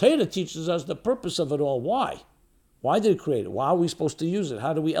as Torah teaches us the purpose of it all. Why? Why did it create it? Why are we supposed to use it?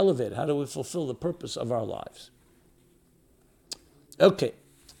 How do we elevate it? How do we fulfill the purpose of our lives? Okay.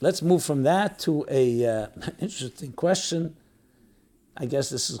 Let's move from that to an interesting question. I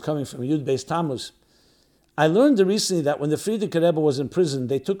guess this is coming from Yud Beis Tammuz. I learned recently that when the Frierdiker Rebbe was in prison,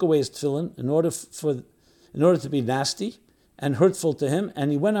 they took away his tefillin in order to be nasty and hurtful to him,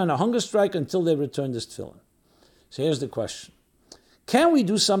 and he went on a hunger strike until they returned his tefillin. So here's the question. Can we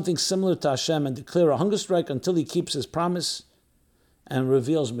do something similar to Hashem and declare a hunger strike until he keeps his promise and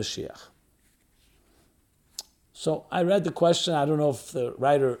reveals Mashiach? So I read the question. I don't know if the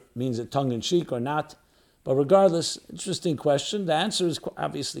writer means it tongue-in-cheek or not, but regardless, interesting question. The answer is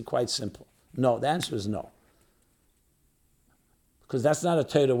obviously quite simple. No, the answer is no. Because that's not a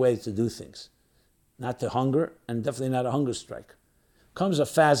Torah way to do things. Not to hunger, and definitely not a hunger strike. Comes a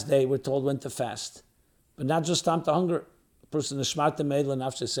fast day, we're told when to fast. But not just time to hunger. A person is shmarta meidla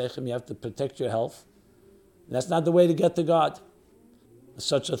nafshe sechem, you have to protect your health. And that's not the way to get to God.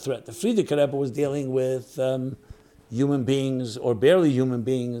 Such a threat. The Frierdiker Rebbe was dealing with human beings, or barely human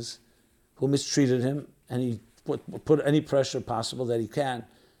beings, who mistreated him, and he put any pressure possible that he can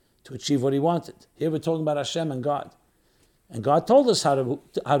to achieve what he wanted. Here we're talking about Hashem and God. And God told us how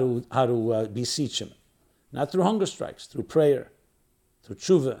to beseech him. Not through hunger strikes, through prayer, through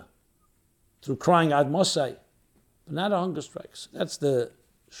tshuva, through crying ad Mosai, but not hunger strikes. That's the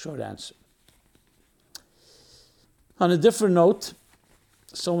short answer. On a different note,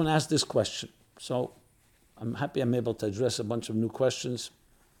 someone asked this question. So I'm happy I'm able to address a bunch of new questions.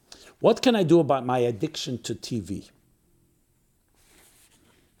 What can I do about my addiction to TV?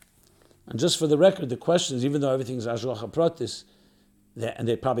 And just for the record, the questions, even though everything is Ashgacha Pratis, and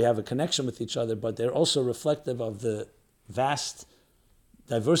they probably have a connection with each other, but they're also reflective of the vast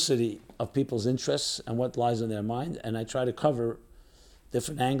diversity of people's interests and what lies in their mind. And I try to cover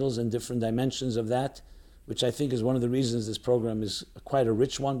different angles and different dimensions of that, which I think is one of the reasons this program is quite a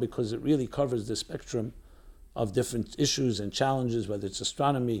rich one, because it really covers the spectrum of different issues and challenges, whether it's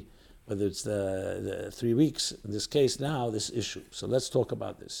astronomy, whether it's the 3 weeks, in this case now, this issue. So let's talk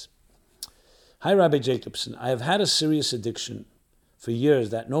about this. Hi, Rabbi Jacobson. I have had a serious addiction for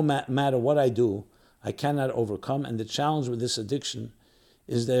years that no matter what I do, I cannot overcome, and the challenge with this addiction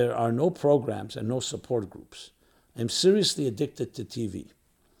is there are no programs and no support groups. I am seriously addicted to TV.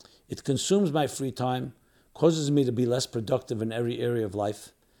 It consumes my free time, causes me to be less productive in every area of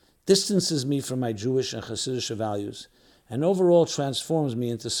life, distances me from my Jewish and Hasidic values, and overall transforms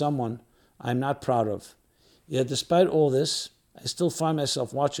me into someone I'm not proud of. Yet despite all this, I still find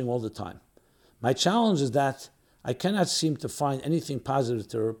myself watching all the time. My challenge is that I cannot seem to find anything positive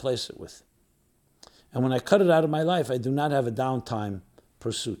to replace it with. And when I cut it out of my life, I do not have a downtime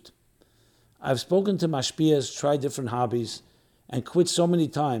pursuit. I've spoken to mashpiyas, tried different hobbies, and quit so many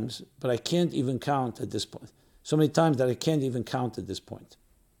times, but I can't even count at this point. So many times that I can't even count at this point.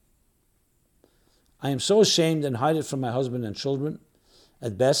 I am so ashamed and hide it from my husband and children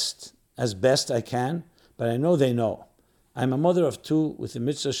as best I can, but I know they know. I am a mother of two with the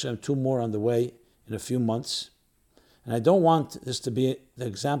mitzvah Hashem, 2 more on the way in a few months. And I don't want this to be the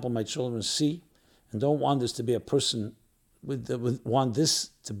example my children see, and don't want this to be a person, want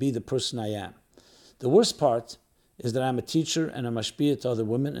this to be the person I am. The worst part is that I'm a teacher and a mashpiyah to other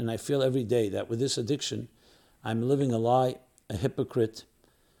women, and I feel every day that with this addiction, I'm living a lie, a hypocrite.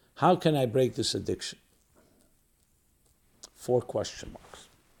 How can I break this addiction? 4 question marks.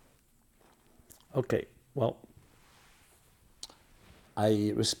 Okay, well,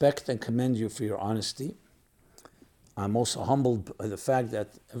 I respect and commend you for your honesty. I'm also humbled by the fact that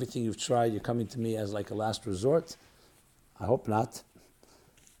everything you've tried, you're coming to me as like a last resort. I hope not.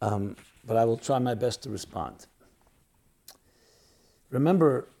 But I will try my best to respond.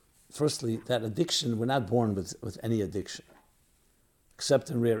 Remember, firstly, that addiction, we're not born with any addiction, except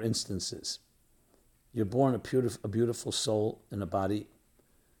in rare instances. You're born a beautiful soul in a body,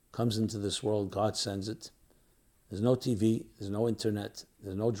 comes into this world, God sends it. There's no TV, there's no internet,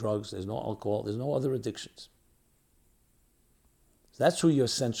 there's no drugs, there's no alcohol, there's no other addictions. So that's who you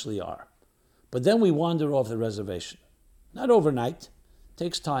essentially are. But then we wander off the reservation. Not overnight, it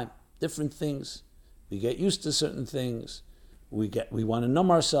takes time, different things. We get used to certain things. We want to numb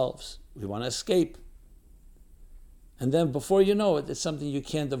ourselves, we want to escape. And then before you know it, it's something you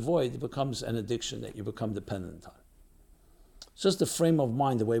can't avoid. It becomes an addiction that you become dependent on. It's just the frame of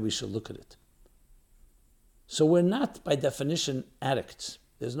mind, the way we should look at it. So we're not, by definition, addicts.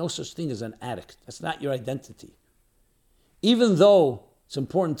 There's no such thing as an addict. That's not your identity. Even though it's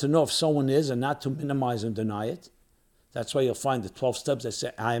important to know if someone is and not to minimize and deny it. That's why you'll find the 12 steps that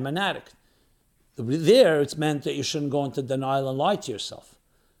say, I am an addict. There, it's meant that you shouldn't go into denial and lie to yourself.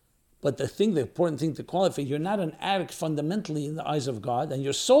 But the important thing to qualify, you're not an addict fundamentally in the eyes of God, and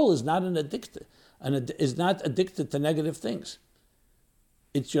your soul is not is not addicted to negative things.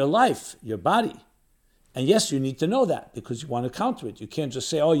 It's your life, your body. And yes, you need to know that because you want to counter it. You can't just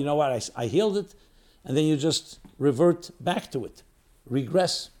say, oh, you know what, I healed it, and then you just revert back to it,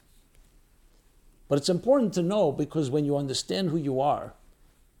 regress. But it's important to know because when you understand who you are,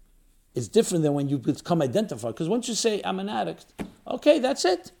 it's different than when you become identified. Because once you say, I'm an addict, okay, that's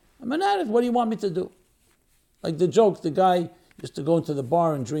it. I'm an addict. What do you want me to do? Like the joke, the guy used to go into the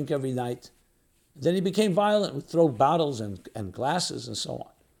bar and drink every night. Then he became violent, would throw bottles and glasses and so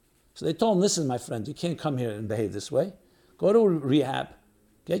on. So they told him, listen, my friend, you can't come here and behave this way. Go to rehab,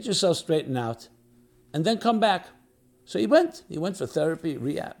 get yourself straightened out, and then come back. So he went. He went for therapy,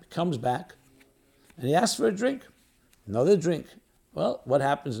 rehab, comes back, and he asked for a drink. Another drink. Well, what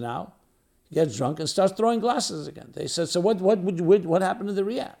happens now? He gets drunk and starts throwing glasses again. They said, so what happened to the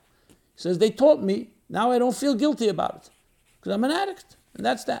rehab? He says, they taught me, now I don't feel guilty about it. Because I'm an addict, and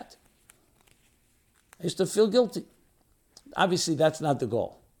that's that. I used to feel guilty. Obviously, that's not the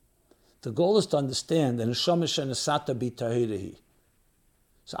goal. The goal is to understand that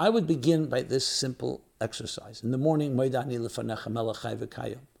so I would begin by this simple exercise. In the morning,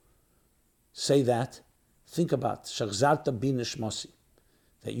 say that. Think about Shachzarta bi nishmasi,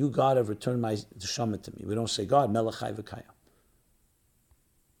 that you, God, have returned my neshama to me. We don't say, God, melech chai v'kayam.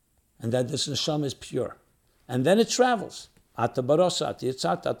 And that this neshama is pure. And then it travels. Ata barosa, ata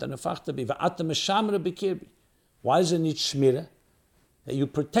yitzata, ata nefachta bi, va'ata meshamra b'kirbi. Why does it need shmira? That you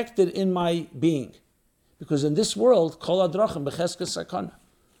protect it in my being. Because in this world, kol hadrachim b'cheskes sakana.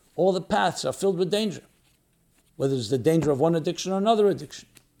 All the paths are filled with danger. Whether it's the danger of one addiction or another addiction.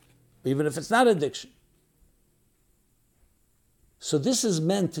 Even if it's not addiction. So this is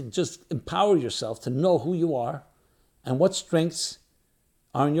meant to just empower yourself to know who you are and what strengths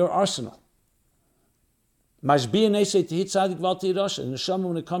are in your arsenal. Mashbiya neisei tehit tzadik val tehit rasha. The neshama,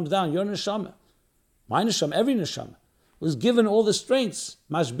 when it comes down, your neshama, my neshama, every neshama, was given all the strengths.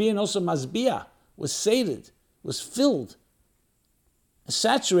 Mashbiya and also mazbiya was sated, was filled,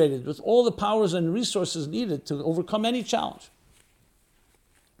 saturated with all the powers and resources needed to overcome any challenge.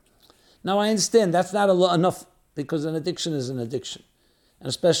 Now I understand that's not enough because an addiction is an addiction. And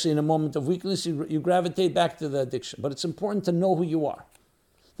especially in a moment of weakness, you gravitate back to the addiction. But it's important to know who you are.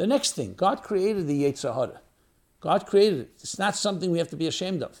 The next thing, God created the Yetzer Hara. God created it. It's not something we have to be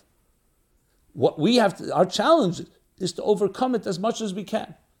ashamed of. What we have to, our challenge is to overcome it as much as we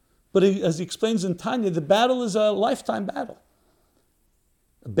can. But as he explains in Tanya, the battle is a lifetime battle.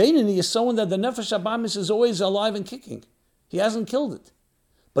 A Beinoni is someone that the Nefesh Abamis is always alive and kicking. He hasn't killed it,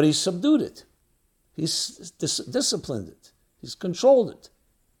 but he's subdued it. He's disciplined it. He's controlled it,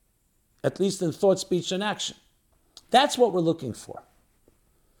 at least in thought, speech, and action. That's what we're looking for.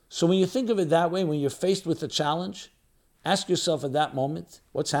 So when you think of it that way, when you're faced with a challenge, ask yourself at that moment,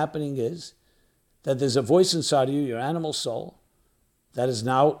 what's happening is that there's a voice inside of you, your animal soul, that is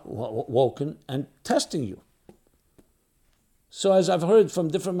now woken and testing you. So as I've heard from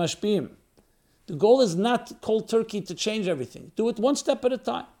different mashpiyim, the goal is not cold turkey to change everything. Do it one step at a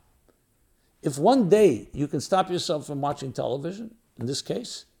time. If one day you can stop yourself from watching television, in this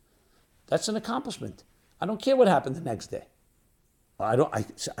case, that's an accomplishment. I don't care what happened the next day. I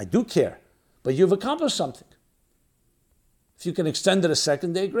do care, but you've accomplished something. If you can extend it a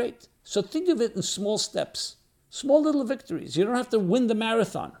second day, great. So think of it in small steps, small little victories. You don't have to win the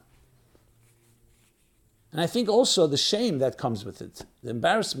marathon. And I think also the shame that comes with it, the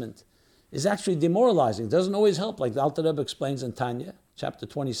embarrassment, is actually demoralizing. It doesn't always help, like the Alter Rebbe explains in Tanya, chapter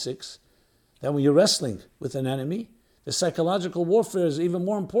 26, that when you're wrestling with an enemy, the psychological warfare is even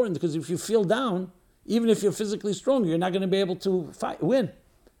more important, because if you feel down, even if you're physically strong, you're not going to be able to win.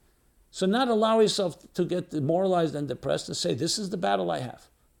 So not allow yourself to get demoralized and depressed and say, this is the battle I have.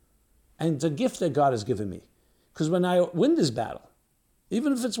 And it's a gift that God has given me. Because when I win this battle,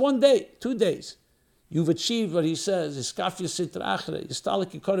 even if it's 1 day, 2 days, you've achieved what he says,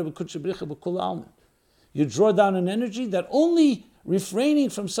 you draw down an energy that only refraining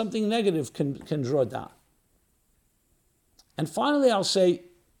from something negative can draw down. And finally, I'll say,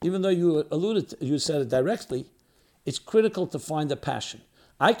 even though you said it directly, it's critical to find a passion.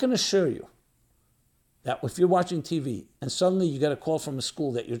 I can assure you that if you're watching TV and suddenly you get a call from a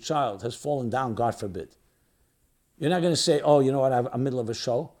school that your child has fallen down, God forbid, you're not going to say, oh, you know what, I'm in the middle of a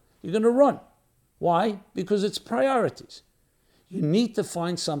show. You're going to run. Why? Because it's priorities. You need to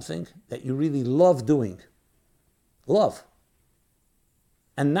find something that you really love doing. Love.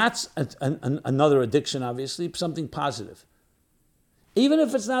 And that's another addiction, obviously, something positive. Even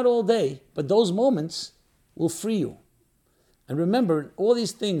if it's not all day, but those moments will free you. And remember, all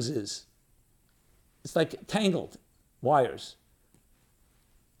these things it's like tangled wires.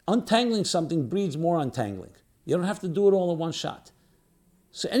 Untangling something breeds more untangling. You don't have to do it all in one shot.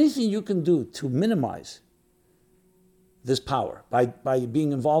 So anything you can do to minimize this power by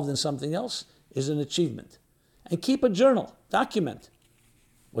being involved in something else is an achievement. And keep a journal, document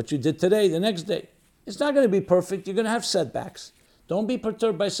what you did today, the next day. It's not going to be perfect. You're going to have setbacks. Don't be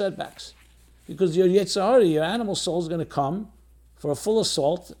perturbed by setbacks, because your Yetzer Hara, your animal soul, is going to come for a full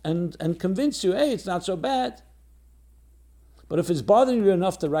assault and convince you, hey, it's not so bad. But if it's bothering you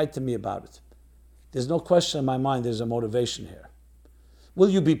enough to write to me about it, there's no question in my mind there's a motivation here. Will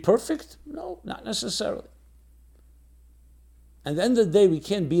you be perfect? No, not necessarily. At the end of the day, we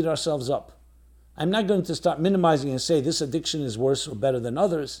can't beat ourselves up. I'm not going to start minimizing and say this addiction is worse or better than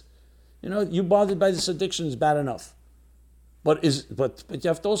others. You bothered by this addiction is bad enough. But you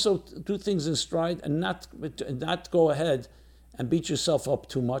have to also do things in stride and not go ahead and beat yourself up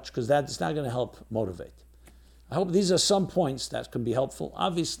too much, because that's not going to help motivate. I hope these are some points that can be helpful.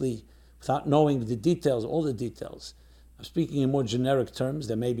 Obviously, without knowing the details, all the details. I'm speaking in more generic terms.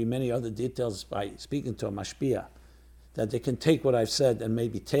 There may be many other details by speaking to a mashpia that they can take what I've said and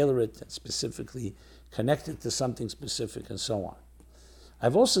maybe tailor it and specifically connect it to something specific and so on.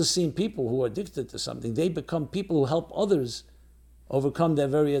 I've also seen people who are addicted to something. They become people who help others overcome their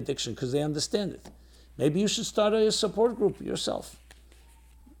very addiction because they understand it. Maybe you should start a support group yourself.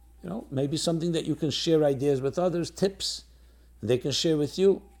 Maybe something that you can share ideas with others, tips, they can share with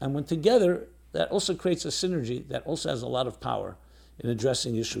you. And when together, that also creates a synergy that also has a lot of power in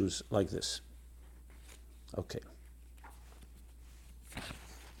addressing issues like this. Okay.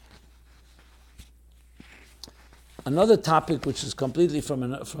 Another topic which is completely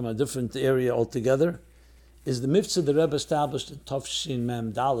from a different area altogether is the mitzvah the Rebbe established in Tafshin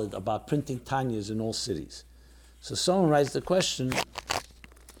Mem Daled about printing Tanyas in all cities. So someone writes the question,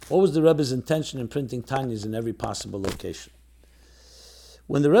 what was the Rebbe's intention in printing Tanyas in every possible location?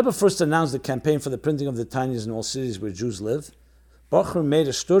 When the Rebbe first announced the campaign for the printing of the Tanyas in all cities where Jews live, Bochum made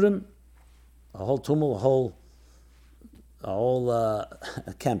a shturim, a whole tumul, a whole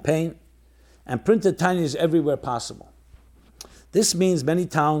campaign, and printed Tanyas everywhere possible. This means many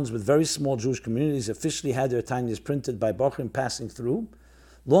towns with very small Jewish communities officially had their Tanyas printed by Bochum passing through,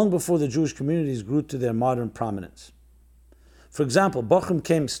 long before the Jewish communities grew to their modern prominence. For example,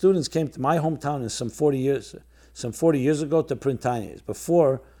 students came to my hometown in some 40 years ago to print Tanyas,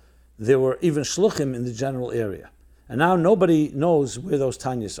 before there were even shluchim in the general area. And now nobody knows where those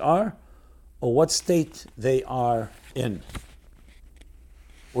Tanyas are or what state they are in,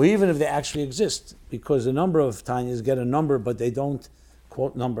 or even if they actually exist, because a number of Tanyas get a number, but they don't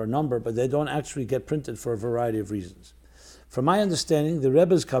quote number, but they don't actually get printed for a variety of reasons. From my understanding, the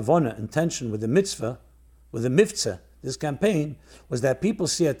Rebbe's kavona, intention with the mitzvah, with the mivtzah, this campaign, was that people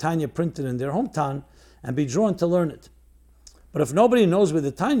see a Tanya printed in their hometown and be drawn to learn it. But if nobody knows where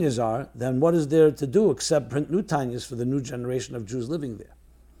the Tanyas are, then what is there to do except print new Tanyas for the new generation of Jews living there?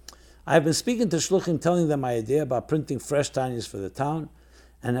 I have been speaking to Shluchim, telling them my idea about printing fresh Tanyas for the town,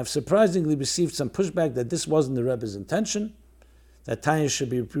 and have surprisingly received some pushback that this wasn't the Rebbe's intention, that Tanyas should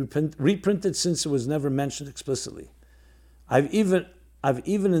be reprinted since it was never mentioned explicitly. I've seen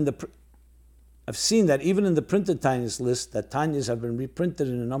that even in the printed Tanyas list, that Tanyas have been reprinted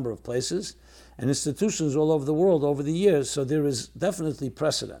in a number of places and institutions all over the world over the years, so there is definitely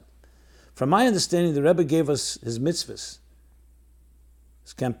precedent. From my understanding, the Rebbe gave us his mitzvahs,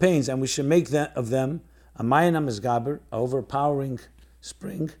 his campaigns, and we should make of them a Mayan HaMizgaber, overpowering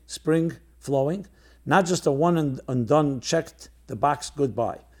spring flowing, not just a one and done, checked the box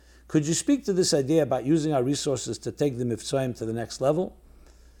goodbye. Could you speak to this idea about using our resources to take the Mivtzoyim to the next level?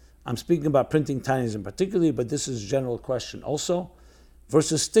 I'm speaking about printing Tanyas in particular, but this is a general question also,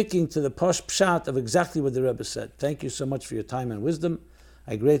 versus sticking to the posh pshat of exactly what the Rebbe said. Thank you so much for your time and wisdom.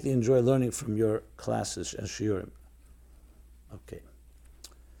 I greatly enjoy learning from your classes and shiurim. Okay.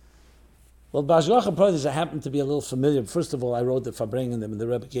 Well, B'Hashgacha Pratis, I happen to be a little familiar. First of all, I wrote the Farbrengen, and the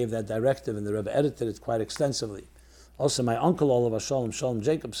Rebbe gave that directive, and the Rebbe edited it quite extensively. Also, my uncle, Olav Shalom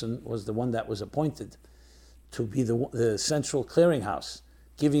Jacobson, was the one that was appointed to be the central clearinghouse,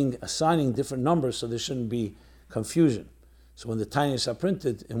 assigning different numbers so there shouldn't be confusion. So when the Tanyas are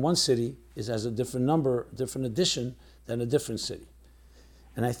printed in one city, it has a different number, different edition than a different city.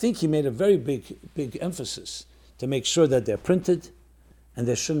 And I think he made a very big emphasis to make sure that they're printed and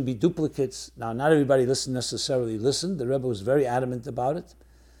there shouldn't be duplicates. Now, not everybody necessarily listened. The Rebbe was very adamant about it.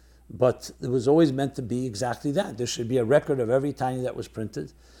 But it was always meant to be exactly that. There should be a record of every Tanya that was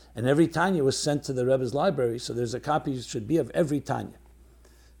printed, and every Tanya was sent to the Rebbe's library, so there's a copy, should be, of every Tanya.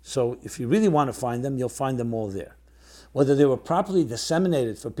 So if you really want to find them, you'll find them all there. Whether they were properly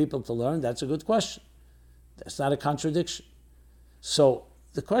disseminated for people to learn, that's a good question. That's not a contradiction. So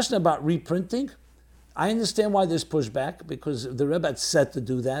the question about reprinting, I understand why there's pushback, because if the Rebbe had said to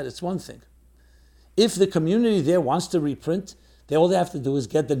do that, it's one thing. If the community there wants to reprint, all they have to do is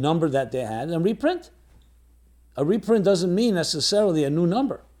get the number that they had and reprint. A reprint doesn't mean necessarily a new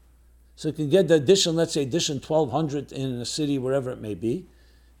number. So you can get the edition, let's say edition 1200 in a city, wherever it may be,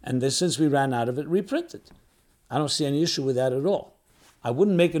 and then since we ran out of it, reprint it. I don't see any issue with that at all. I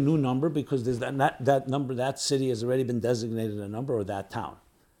wouldn't make a new number because there's that number, that city has already been designated a number, or that town.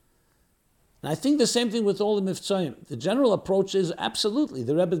 And I think the same thing with all the Mivtzoyim. The general approach is absolutely,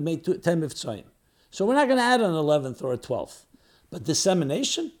 the Rebbe made 10 Mivtzoyim. So we're not going to add an 11th or a 12th. But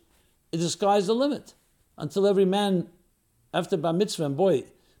dissemination, the sky's the limit. Until every man, after Bar Mitzvah and boy,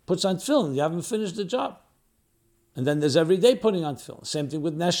 puts on tefillin, you haven't finished the job. And then there's every day putting on tefillin. Same thing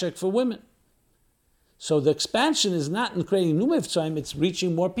with Neshek for women. So the expansion is not in creating new Mivtzoyim, it's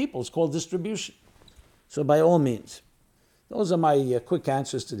reaching more people. It's called distribution. So by all means. Those are my quick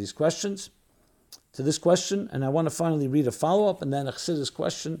answers to these questions. To this question, and I want to finally read a follow-up and then a Chassidus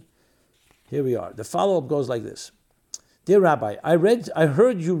question. Here we are. The follow-up goes like this. Dear Rabbi, I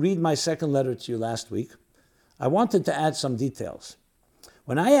heard you read my second letter to you last week. I wanted to add some details.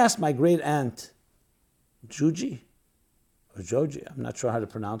 When I asked my great aunt, Joji, I'm not sure how to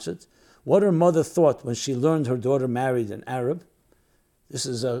pronounce it, what her mother thought when she learned her daughter married an Arab, this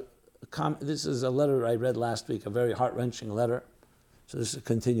is a letter I read last week, a very heart-wrenching letter. So this is a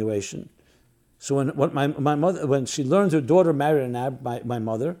continuation. So when she learned her daughter married an Arab, my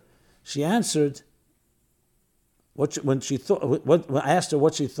mother, she answered. When I asked her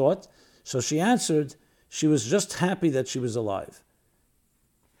what she thought, so she answered, she was just happy that she was alive.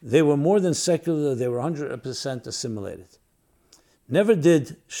 They were more than secular, they were 100% assimilated. Never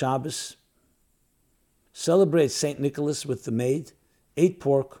did Shabbos, celebrate St. Nicholas with the maid, ate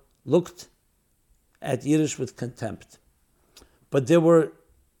pork, looked at Yiddish with contempt. But they were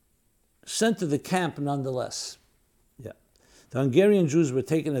sent to the camp nonetheless. Yeah. The Hungarian Jews were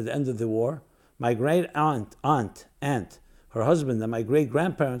taken at the end of the war. My great aunt, her husband, and my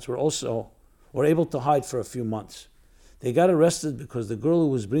great-grandparents were able to hide for a few months. They got arrested because the girl who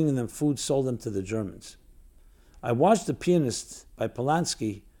was bringing them food sold them to the Germans. I watched The Pianist by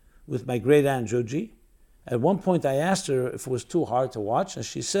Polanski with my great-aunt Joji. At one point I asked her if it was too hard to watch, and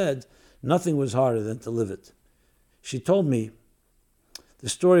she said nothing was harder than to live it. She told me the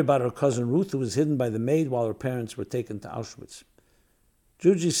story about her cousin Ruth, who was hidden by the maid while her parents were taken to Auschwitz.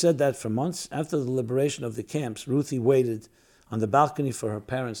 Juji said that for months after the liberation of the camps, Ruthie waited on the balcony for her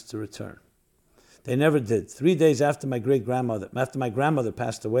parents to return. They never did. 3 days after my grandmother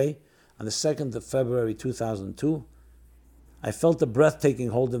passed away, on the 2nd of February 2002, I felt a breath taking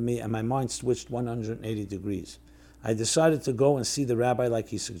hold of me and my mind switched 180 degrees. I decided to go and see the rabbi like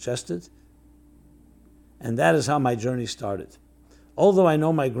he suggested, and that is how my journey started. Although I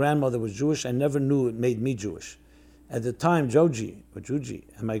know my grandmother was Jewish, I never knew it made me Jewish. At the time, Joji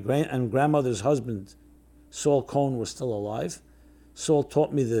and my grandmother's husband, Saul Cohn, was still alive. Saul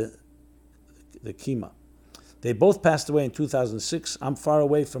taught me the Kima. They both passed away in 2006. I'm far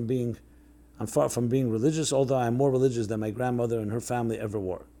from being religious, although I am more religious than my grandmother and her family ever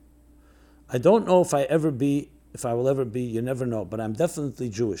were. I don't know if I will ever be, you never know, but I'm definitely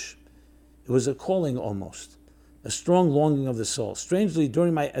Jewish. It was a calling almost, a strong longing of the soul. Strangely,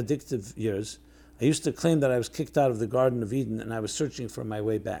 during my addictive years, I used to claim that I was kicked out of the Garden of Eden and I was searching for my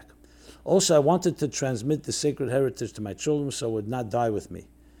way back. Also, I wanted to transmit the sacred heritage to my children so it would not die with me.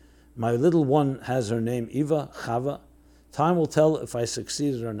 My little one has her name Eva, Chava. Time will tell if I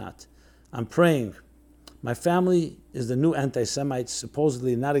succeeded or not. I'm praying. My family is the new anti-Semites,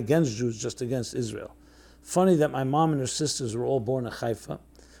 supposedly not against Jews, just against Israel. Funny that my mom and her sisters were all born in Haifa.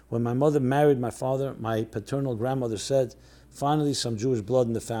 When my mother married my father, my paternal grandmother said, finally some Jewish blood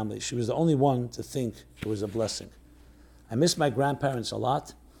in the family. She was the only one to think it was a blessing. I miss my grandparents a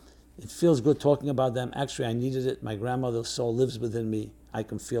lot. It feels good talking about them. Actually, I needed it. My grandmother's soul lives within me. I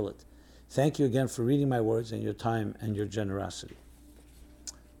can feel it. Thank you again for reading my words and your time and your generosity.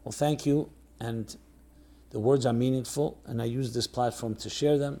 Well, thank you. And the words are meaningful, and I use this platform to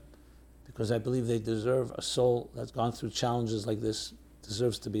share them because I believe they deserve. A soul that's gone through challenges like this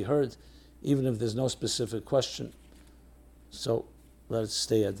deserves to be heard, even if there's no specific question. So let's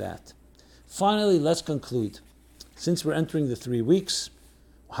stay at that. Finally, let's conclude. Since we're entering the 3 weeks,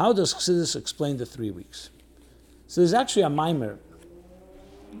 how does Chassidus explain the 3 weeks? So there's actually a mimer.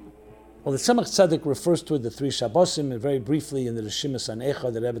 Well, the Tzemach Tzedek refers to it, the 3 Shabbosim, and very briefly in the Rishimus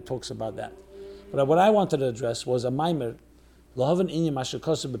Anecha, the Rebbe talks about that. But what I wanted to address was a mimer, L'Hoven Inyam Asher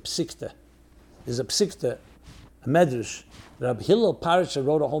Kosev B'Psikta. There's a Psikta, a Medrash, Rabbi Hillel Paritcher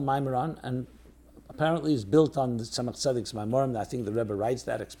wrote a whole mimer on, and apparently is built on the Tzemach Tzedek's Maimorim. I think the Rebbe writes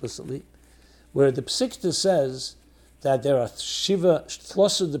that explicitly, where the Psikta says that there are Shiva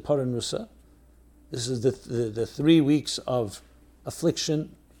Shlosa de Paranusa. This is the 3 weeks of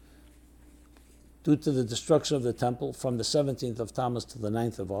affliction due to the destruction of the temple from the 17th of Tammuz to the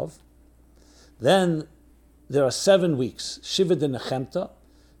 9th of Av. Then there are 7 weeks, Shiva de Nechemta,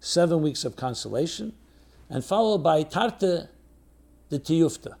 7 weeks of consolation, and followed by Tarte de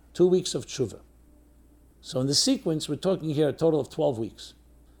Tiyufta, 2 weeks of Tshuva. So in the sequence, we're talking here a total of 12 weeks.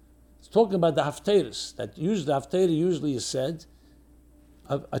 It's talking about the Haftarahs, that usually the Haftarah usually is said,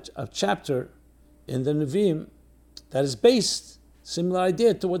 a chapter in the Nevi'im that is based, similar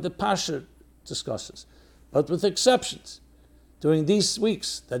idea to what the Pasha discusses, but with exceptions. During these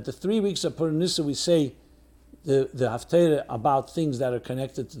weeks, that the 3 weeks of Purim Nisa, we say the Haftarah about things that are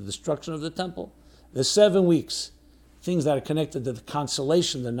connected to the destruction of the temple. The 7 weeks, things that are connected to the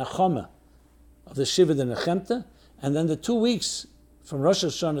consolation, the Nachama of the Shiva de Nechemta, and then the 2 weeks from Rosh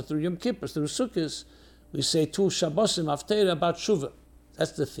Hashanah through Yom Kippur, through Sukkot, we say 2 Shabbosim Haftarah about Shuvah.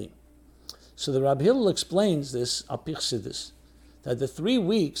 That's the theme. So the Rabbi Hillel explains this, Al Pi Chassidus, that the 3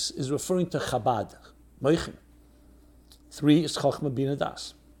 weeks is referring to Chabad, Moichin. 3 is Chochmah Bina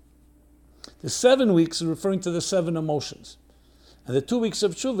Das. The 7 weeks is referring to the 7 emotions. And the 2 weeks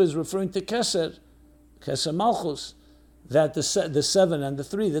of Tshuva is referring to Keser Malchus, that the 7 and the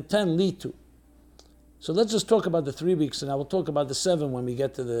 3, the 10 lead to. So let's just talk about the 3 weeks, and I will talk about the 7 when we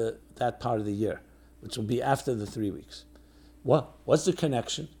get to that part of the year, which will be after the 3 weeks. What's the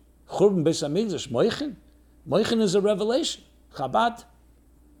connection? Churban Beis HaMikdash, Moichin? Moichin is a revelation, Chabad.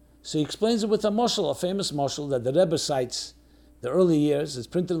 So he explains it with a moshel, a famous moshel that the Rebbe cites the early years. It's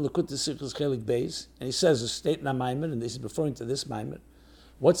printed in Likutei Sichos Chelik Beis, and he says, a state in a Maimer, and he's referring to this Maimer.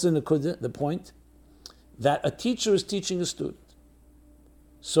 What's the Nekudah, the point? That a teacher is teaching a student.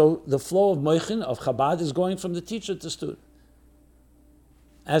 So the flow of Moichin, of Chabad, is going from the teacher to student.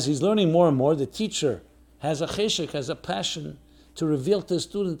 As he's learning more and more, the teacher has a cheshek, has a passion to reveal to the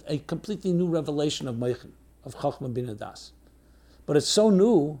student a completely new revelation of Moichin, of Chochmah Bina Das. But it's so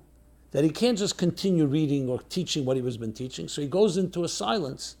new that he can't just continue reading or teaching what he was been teaching, so he goes into a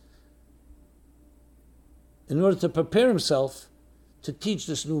silence in order to prepare himself to teach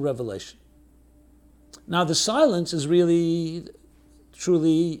this new revelation. Now the silence is really,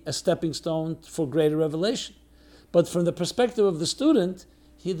 truly a stepping stone for greater revelation. But from the perspective of the student,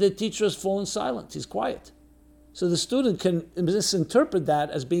 the teacher has fallen silent, he's quiet. So the student can misinterpret that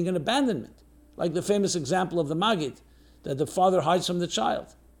as being an abandonment, like the famous example of the Maggid, that the father hides from the child.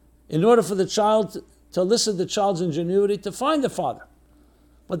 in order for the child to elicit the child's ingenuity to find the father.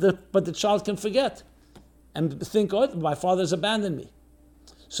 But the child can forget and think, oh, my father's abandoned me.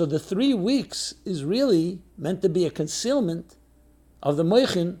 So the 3 weeks is really meant to be a concealment of the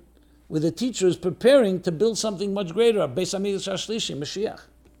moichin, where the teacher is preparing to build something much greater, a Beis Hamikdash Hashlishi, Mashiach.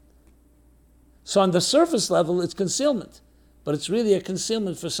 So on the surface level, it's concealment, but it's really a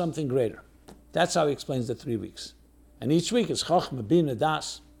concealment for something greater. That's how he explains the 3 weeks. And each week is Chochmah, Bina,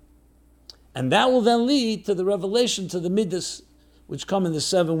 Das. And that will then lead to the revelation, to the Midas, which come in the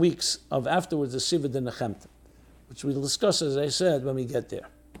 7 weeks of afterwards, the Siva de Nechemta, which we'll discuss, as I said, when we get there.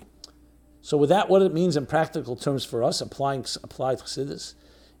 So with that, what it means in practical terms for us, applied Chassidus,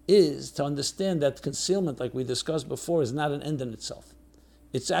 is to understand that concealment, like we discussed before, is not an end in itself.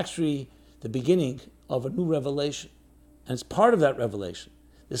 It's actually the beginning of a new revelation. And it's part of that revelation.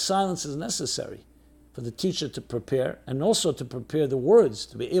 The silence is necessary for the teacher to prepare, and also to prepare the words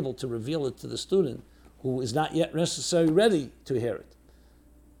to be able to reveal it to the student who is not yet necessarily ready to hear it.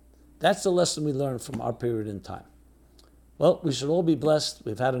 That's the lesson we learn from our period in time. Well, we should all be blessed.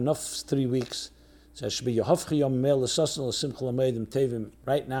 We've had enough 3 weeks. So it should be Yehovchi Yom Meil L'Sasson L'Simcha L'Meidim Tevim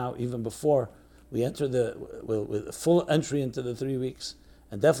right now, even before we enter with a full entry into the 3 weeks,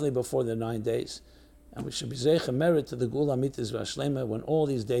 and definitely before the 9 days. And we should be Zeich merit to the Gula Mitzvah Vashlema, when all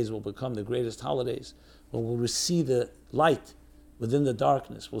these days will become the greatest holidays, when we'll see the light within the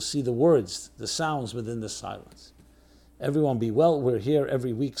darkness. We'll see the words, the sounds within the silence. Everyone be well. We're here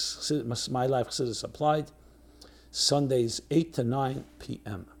every week. My Life Chassidus Applied. Sundays 8 to 9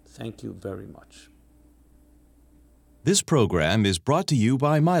 p.m. Thank you very much. This program is brought to you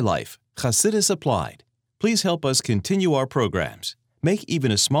by My Life, Chassidus Applied. Please help us continue our programs. Make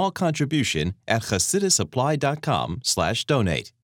even a small contribution at chassidusapply.com/donate.